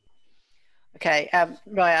 Okay,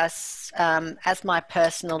 Roy, as my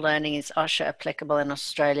personal learning, is OSHA applicable in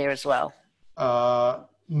Australia as well?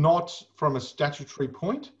 Not from a statutory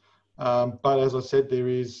point, but as I said, there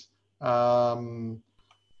is,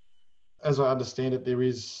 as I understand it, there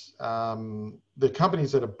is the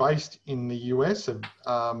companies that are based in the US,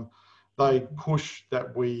 they push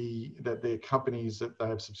that their companies that they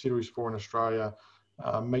have subsidiaries for in Australia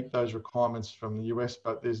meet those requirements from the US,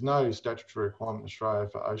 but there's no statutory requirement in Australia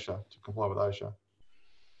for OSHA to comply with OSHA.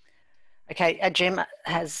 Okay, Jim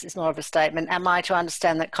is more of a statement. Am I to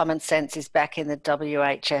understand that common sense is back in the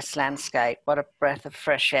WHS landscape? What a breath of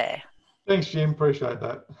fresh air. Thanks, Jim. Appreciate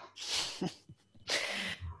that.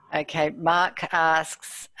 Okay, Mark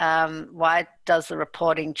asks, why does the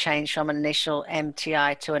reporting change from an initial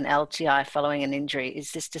MTI to an LTI following an injury?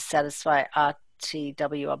 Is this to satisfy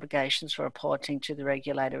RTW obligations for reporting to the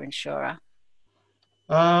regulator insurer?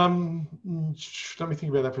 Let me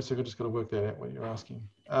think about that for a second. I've just got to work that out, what you're asking.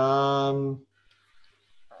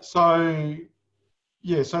 So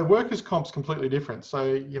workers' comp's completely different.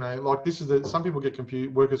 So, like this is some people get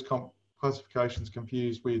confused, workers' comp classifications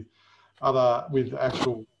confused with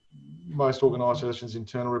actual most organisations'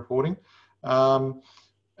 internal reporting. An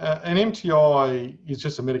MTI is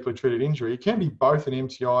just a medically treated injury. It can be both an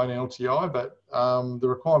MTI and an LTI, but the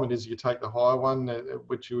requirement is you take the higher one,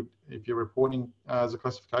 which if you're reporting as a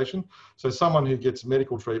classification. So someone who gets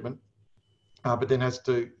medical treatment, but then has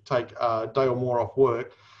to take a day or more off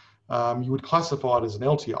work, you would classify it as an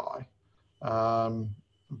LTI,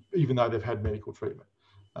 even though they've had medical treatment.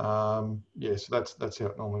 So that's how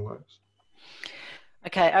it normally works.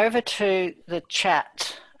 Okay, over to the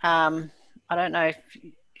chat. I don't know if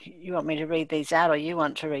you want me to read these out or you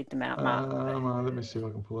want to read them out, Mark. Let me see if I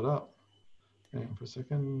can pull it up. Hang on for a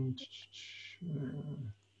second.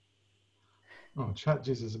 Oh, chat,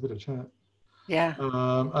 geez, there's a bit of chat. Yeah.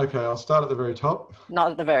 Okay, I'll start at the very top. Not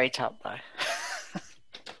at the very top, though.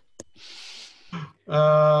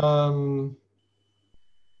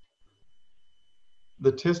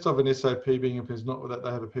 The test of an SOP being is not that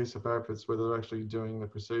they have a piece of paper, it's whether they're actually doing the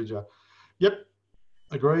procedure. Yep,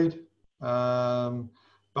 agreed.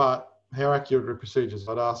 But how accurate are procedures?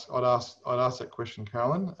 I'd ask that question,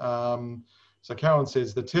 Carolyn. So Carolyn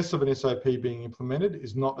says the test of an SOP being implemented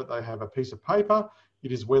is not that they have a piece of paper,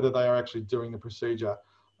 it is whether they are actually doing the procedure.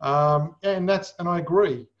 And I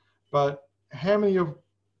agree, but how many of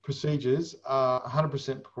procedures are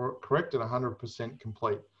 100% correct and 100%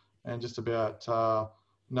 complete? And just about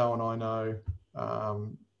no one I know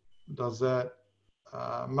does that.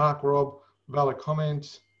 Mark Rob, valid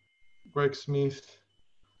comment. Greg Smith,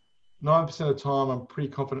 9% of the time, I'm pretty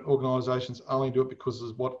confident organisations only do it because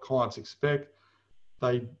of what clients expect.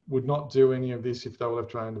 They would not do any of this if they were left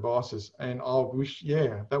to their own devices. And I wish,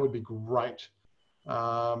 yeah, that would be great.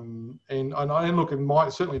 And look,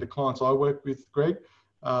 certainly the clients I work with, Greg,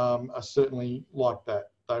 are certainly like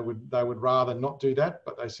that. They would rather not do that,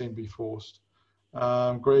 but they seem to be forced.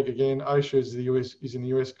 Greg, again, OSHA is in the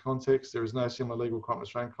US context. There is no similar legal requirement in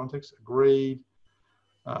Australian context. Agreed.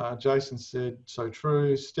 Jason said, so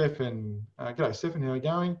true. Stefan, g'day Stefan, how are you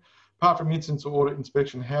going? Apart from instance or audit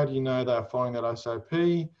inspection, how do you know they are following that SOP?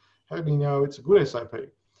 How do you know it's a good SOP?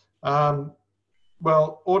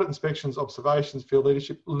 Well, audit inspections, observations, field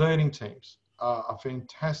leadership, learning teams are a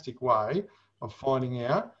fantastic way of finding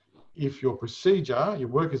out if your procedure, your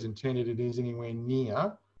work as intended, it is anywhere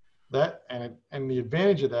near that. And the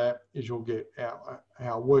advantage of that is you'll get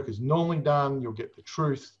how work is normally done, you'll get the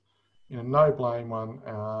truth in a no blame one,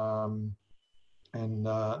 and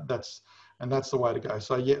that's the way to go.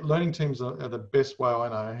 So yeah, learning teams are the best way I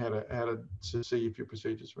know how to see if your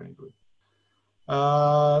procedure is really good.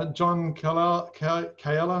 John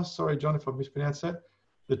Kaela, sorry John if I mispronounced that.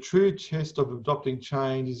 The true test of adopting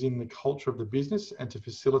change is in the culture of the business and to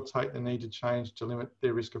facilitate the need to change to limit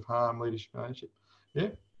their risk of harm, leadership, and ownership. Yeah,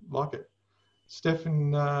 like it.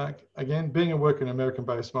 Stefan, again, being a worker in an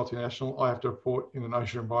American-based multinational, I have to report in an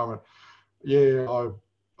OSHA environment. Yeah,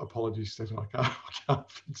 apologies, Stefan, I can't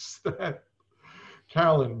fix that.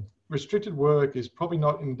 Carolyn, restricted work is probably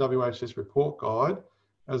not in the WHS report guide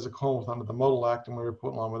as a Commonwealth under the Model Act, and we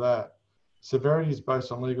report in line with that. Severity is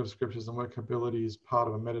based on legal descriptors and workability is part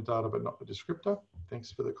of a metadata, but not the descriptor.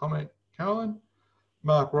 Thanks for the comment, Carolyn.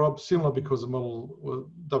 Mark Rob, similar because the model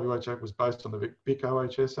WHO was based on the Vic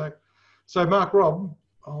OHS Act. So Mark Rob,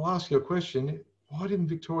 I'll ask you a question. Why didn't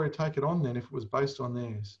Victoria take it on then if it was based on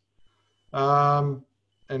theirs? And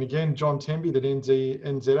again, John Temby, that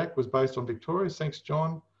NZ Act was based on Victoria's. Thanks,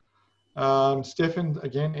 John. Stefan,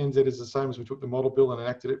 again, NZ is the same as we took the model bill and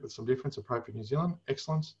enacted it with some difference, appropriate New Zealand.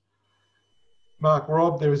 Excellent. Mark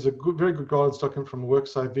Rob, there is a very good guidance document from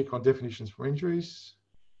WorkSafe Vic on definitions for injuries.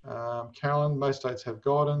 Carolyn, most states have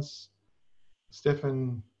guidance.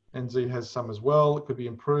 Stefan, NZ has some as well. It could be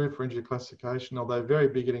improved for injury classification, although very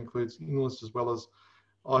big, it includes illness as well as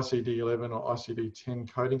ICD-11 or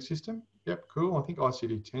ICD-10 coding system. Yep, cool. I think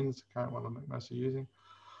ICD-10 is the current one I'm mostly using.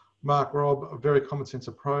 Mark Rob, a very common sense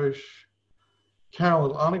approach. Carol,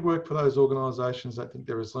 it'll only work for those organisations that think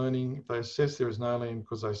there is learning. If they assess there is no learning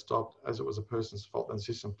because they stopped as it was a person's fault, then the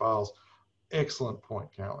system fails. Excellent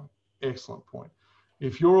point, Carolyn. Excellent point.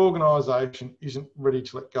 If your organisation isn't ready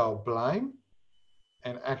to let go of blame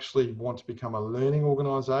and actually want to become a learning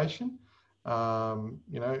organisation,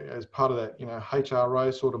 as part of that,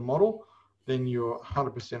 HRO sort of model, then you're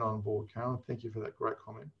 100% on board, Carolyn. Thank you for that great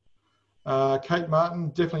comment. Kate Martin,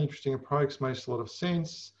 definitely interesting approach, makes a lot of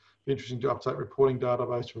sense. Be interesting to update reporting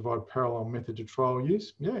database to provide parallel method to trial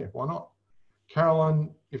use. Yeah, why not?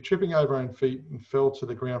 Caroline, if tripping over own feet and fell to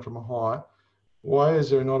the ground from a height, why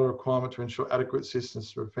is there not a requirement to ensure adequate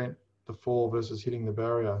assistance to prevent the fall versus hitting the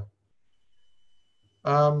barrier?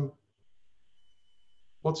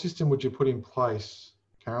 What system would you put in place,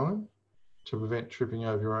 Caroline, to prevent tripping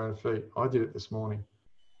over your own feet? I did it this morning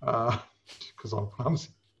because I'm clumsy.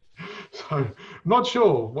 So I'm not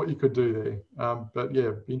sure what you could do there, but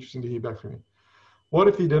yeah, be interesting to hear back from you. What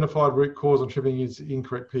if the identified root cause on tripping is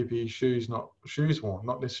incorrect PPE shoes, not shoes worn,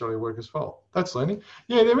 not necessarily a worker's fault? That's learning.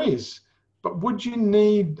 Yeah, there is. But would you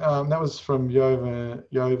need, that was from Jovan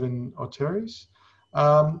Oteris.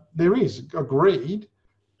 There is, agreed,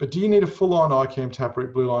 but do you need a full-on ICAM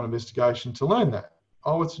taproot blue line investigation to learn that?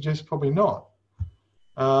 I would suggest probably not.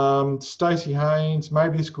 Stacey Haynes,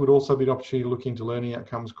 maybe this could also be an opportunity to look into learning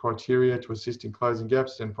outcomes criteria to assist in closing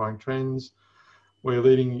gaps, identifying trends, where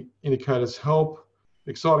leading indicators help.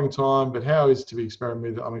 Exciting time, but how is to be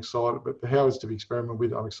experimented with? I'm excited, but the how is to be experimented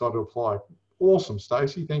with, I'm excited to apply. Awesome,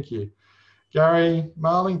 Stacey, thank you. Gary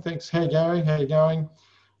Marling, thanks. Hey Gary, how you going?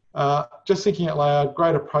 Just thinking out loud,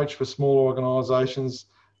 great approach for small organisations.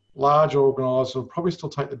 Large organisations will probably still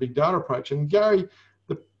take the big data approach. And Gary,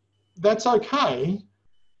 that's okay,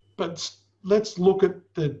 but let's look at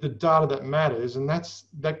the data that matters, and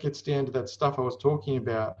that gets down to that stuff I was talking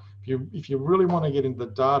about. If you really want to get into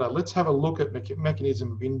the data, let's have a look at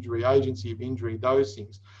mechanism of injury, agency of injury, those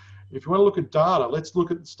things. If you want to look at data, let's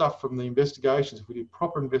look at stuff from the investigations. If we do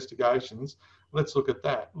proper investigations, let's look at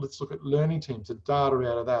that. Let's look at learning teams, the data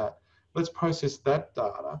out of that. Let's process that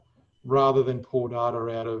data rather than pull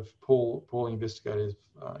data out of poorly investigative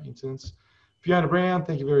incidents. Fiona Brown,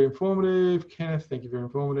 thank you, very informative. Kenneth, thank you, very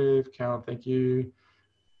informative. Karen, thank you.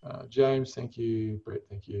 James, thank you. Brett,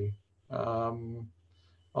 thank you. I'll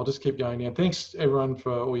just keep going now. Thanks everyone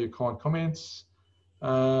for all your kind comments.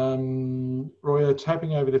 Roya,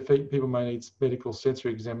 tapping over the feet, people may need medical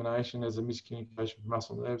sensory examination as a miscommunication from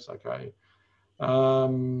muscle nerves. Okay.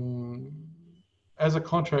 As a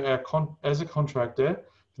contractor,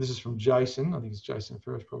 this is from Jason. I think it's Jason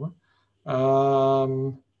first, probably.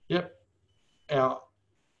 Yep.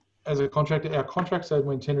 As a contractor, our contracts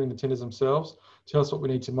when tendering the tenders themselves tell us what we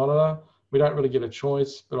need to monitor. We don't really get a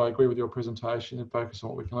choice, but I agree with your presentation and focus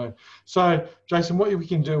on what we can learn. So, Jason, what we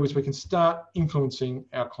can do is we can start influencing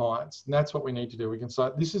our clients, and that's what we need to do. We can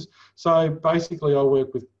start. So basically, I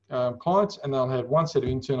work with clients, and they'll have one set of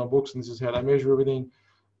internal books, and this is how they measure everything,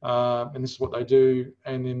 and this is what they do.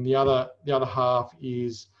 And then the other half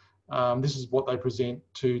is this is what they present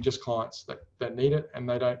to just clients that need it, and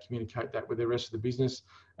they don't communicate that with the rest of the business.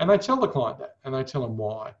 And they tell the client that, and they tell them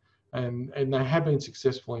why. And they have been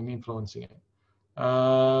successful in influencing it.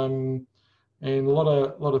 And a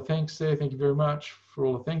lot of thanks there. Thank you very much for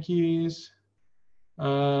all the thank yous.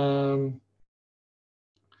 Carolyn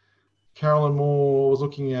Moore was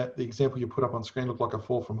looking at the example you put up on screen, looked like a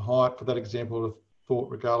fall from height. For that example, I would have thought,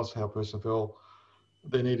 regardless of how a person fell,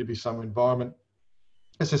 there needed to be some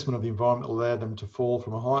assessment of the environment that allowed them to fall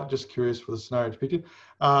from a height. Just curious for the scenario depicted.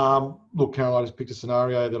 Look, Caroline, I just picked a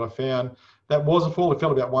scenario that I found. That was a fall. It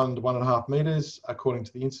fell about 1 to 1.5 metres, according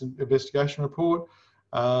to the incident investigation report.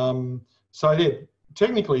 So yeah,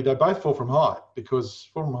 technically they both fall from height, because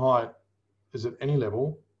fall from height is at any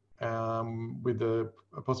level with a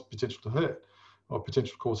possible potential to hurt or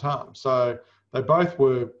potential to cause harm. So they both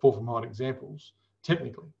were fall from height examples,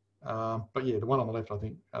 technically. But yeah, the one on the left, I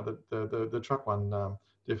think, the truck one,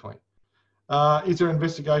 definitely. Is there an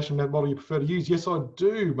investigation model you prefer to use? Yes, I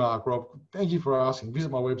do, Mark Rob. Thank you for asking.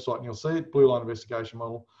 Visit my website and you'll see it, Blue Line Investigation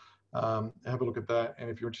Model. Have a look at that. And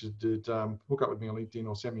if you're interested, hook up with me on LinkedIn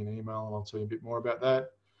or send me an email and I'll tell you a bit more about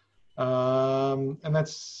that. And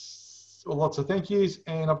that's lots of thank yous.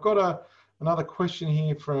 And I've got another question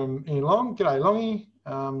here from Ian Long. G'day, Longy.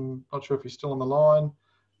 Not sure if you're still on the line,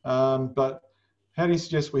 but how do you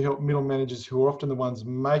suggest we help middle managers who are often the ones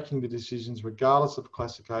making the decisions, regardless of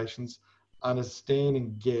classifications, understand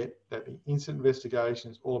and get that the incident investigation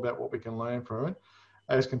is all about what we can learn from it,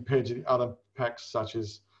 as compared to the other packs such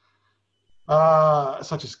as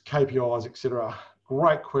KPIs, etc.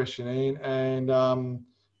 Great question, Ian, and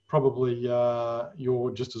probably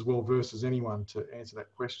you're just as well versed as anyone to answer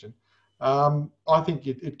that question. I think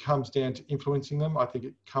it comes down to influencing them. I think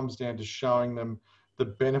it comes down to showing them the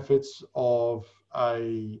benefits of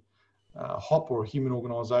a HOP or a human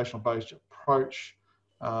organisational based approach,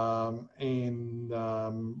 and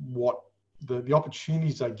what the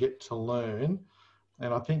opportunities they get to learn.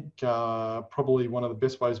 And I think probably one of the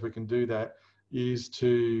best ways we can do that is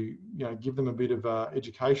to give them a bit of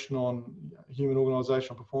education on human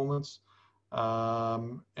organisational performance,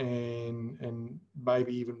 and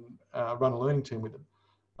maybe even run a learning team with them.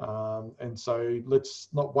 And so let's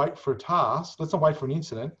not wait for a task. Let's not wait for an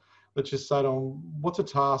incident. Let's just say to them, what's a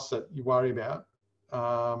task that you worry about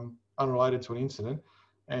unrelated to an incident,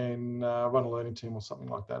 and run a learning team or something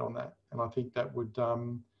like that on that. And I think that would, I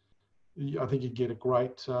think you'd get a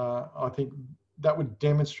great, I think that would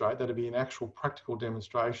demonstrate, that'd be an actual practical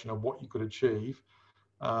demonstration of what you could achieve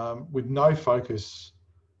with no focus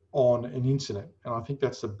on an incident. And I think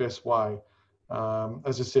that's the best way.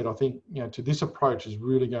 As I said, I think, to this approach is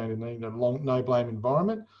really going to need a no blame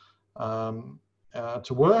environment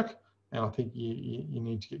to work. And I think you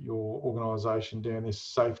need to get your organisation down this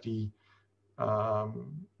safety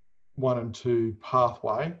 1 and 2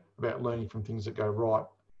 pathway about learning from things that go right,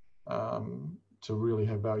 to really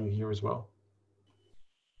have value here as well.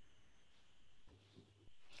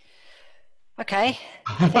 Okay,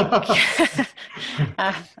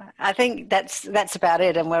 I think that's about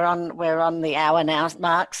it, and we're on the hour now,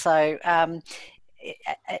 Mark. So,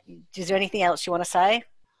 is there anything else you want to say?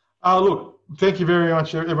 Look, thank you very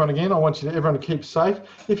much, everyone. Again, I want everyone to keep safe.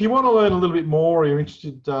 If you want to learn a little bit more, or you're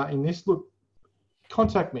interested in this, look,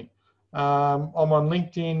 contact me. I'm on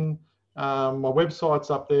LinkedIn. My website's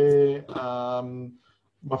up there.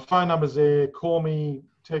 My phone number's there. Call me,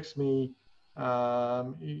 text me.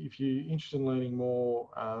 If you're interested in learning more,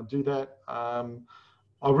 do that.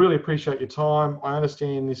 I really appreciate your time. I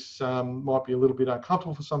understand this might be a little bit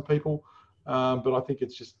uncomfortable for some people, but I think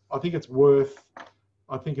it's worth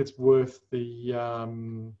the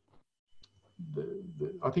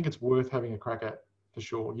I think it's worth having a crack at, for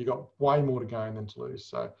sure. You got way more to gain than to lose.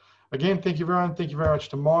 So again, thank you everyone. Thank you very much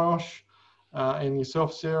to Myosh and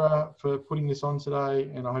yourself, Sarah, for putting this on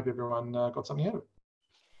today. And I hope everyone got something out of it.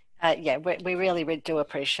 Yeah, we really do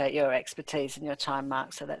appreciate your expertise and your time,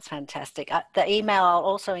 Mark. So that's fantastic. The email, I'll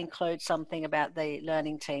also include something about the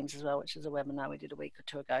learning teams as well, which is a webinar we did a week or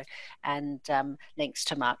two ago, and links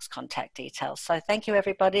to Mark's contact details. So thank you,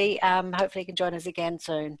 everybody. Hopefully you can join us again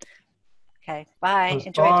soon. Okay, bye.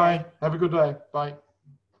 Enjoy your day. Have a good day. Bye.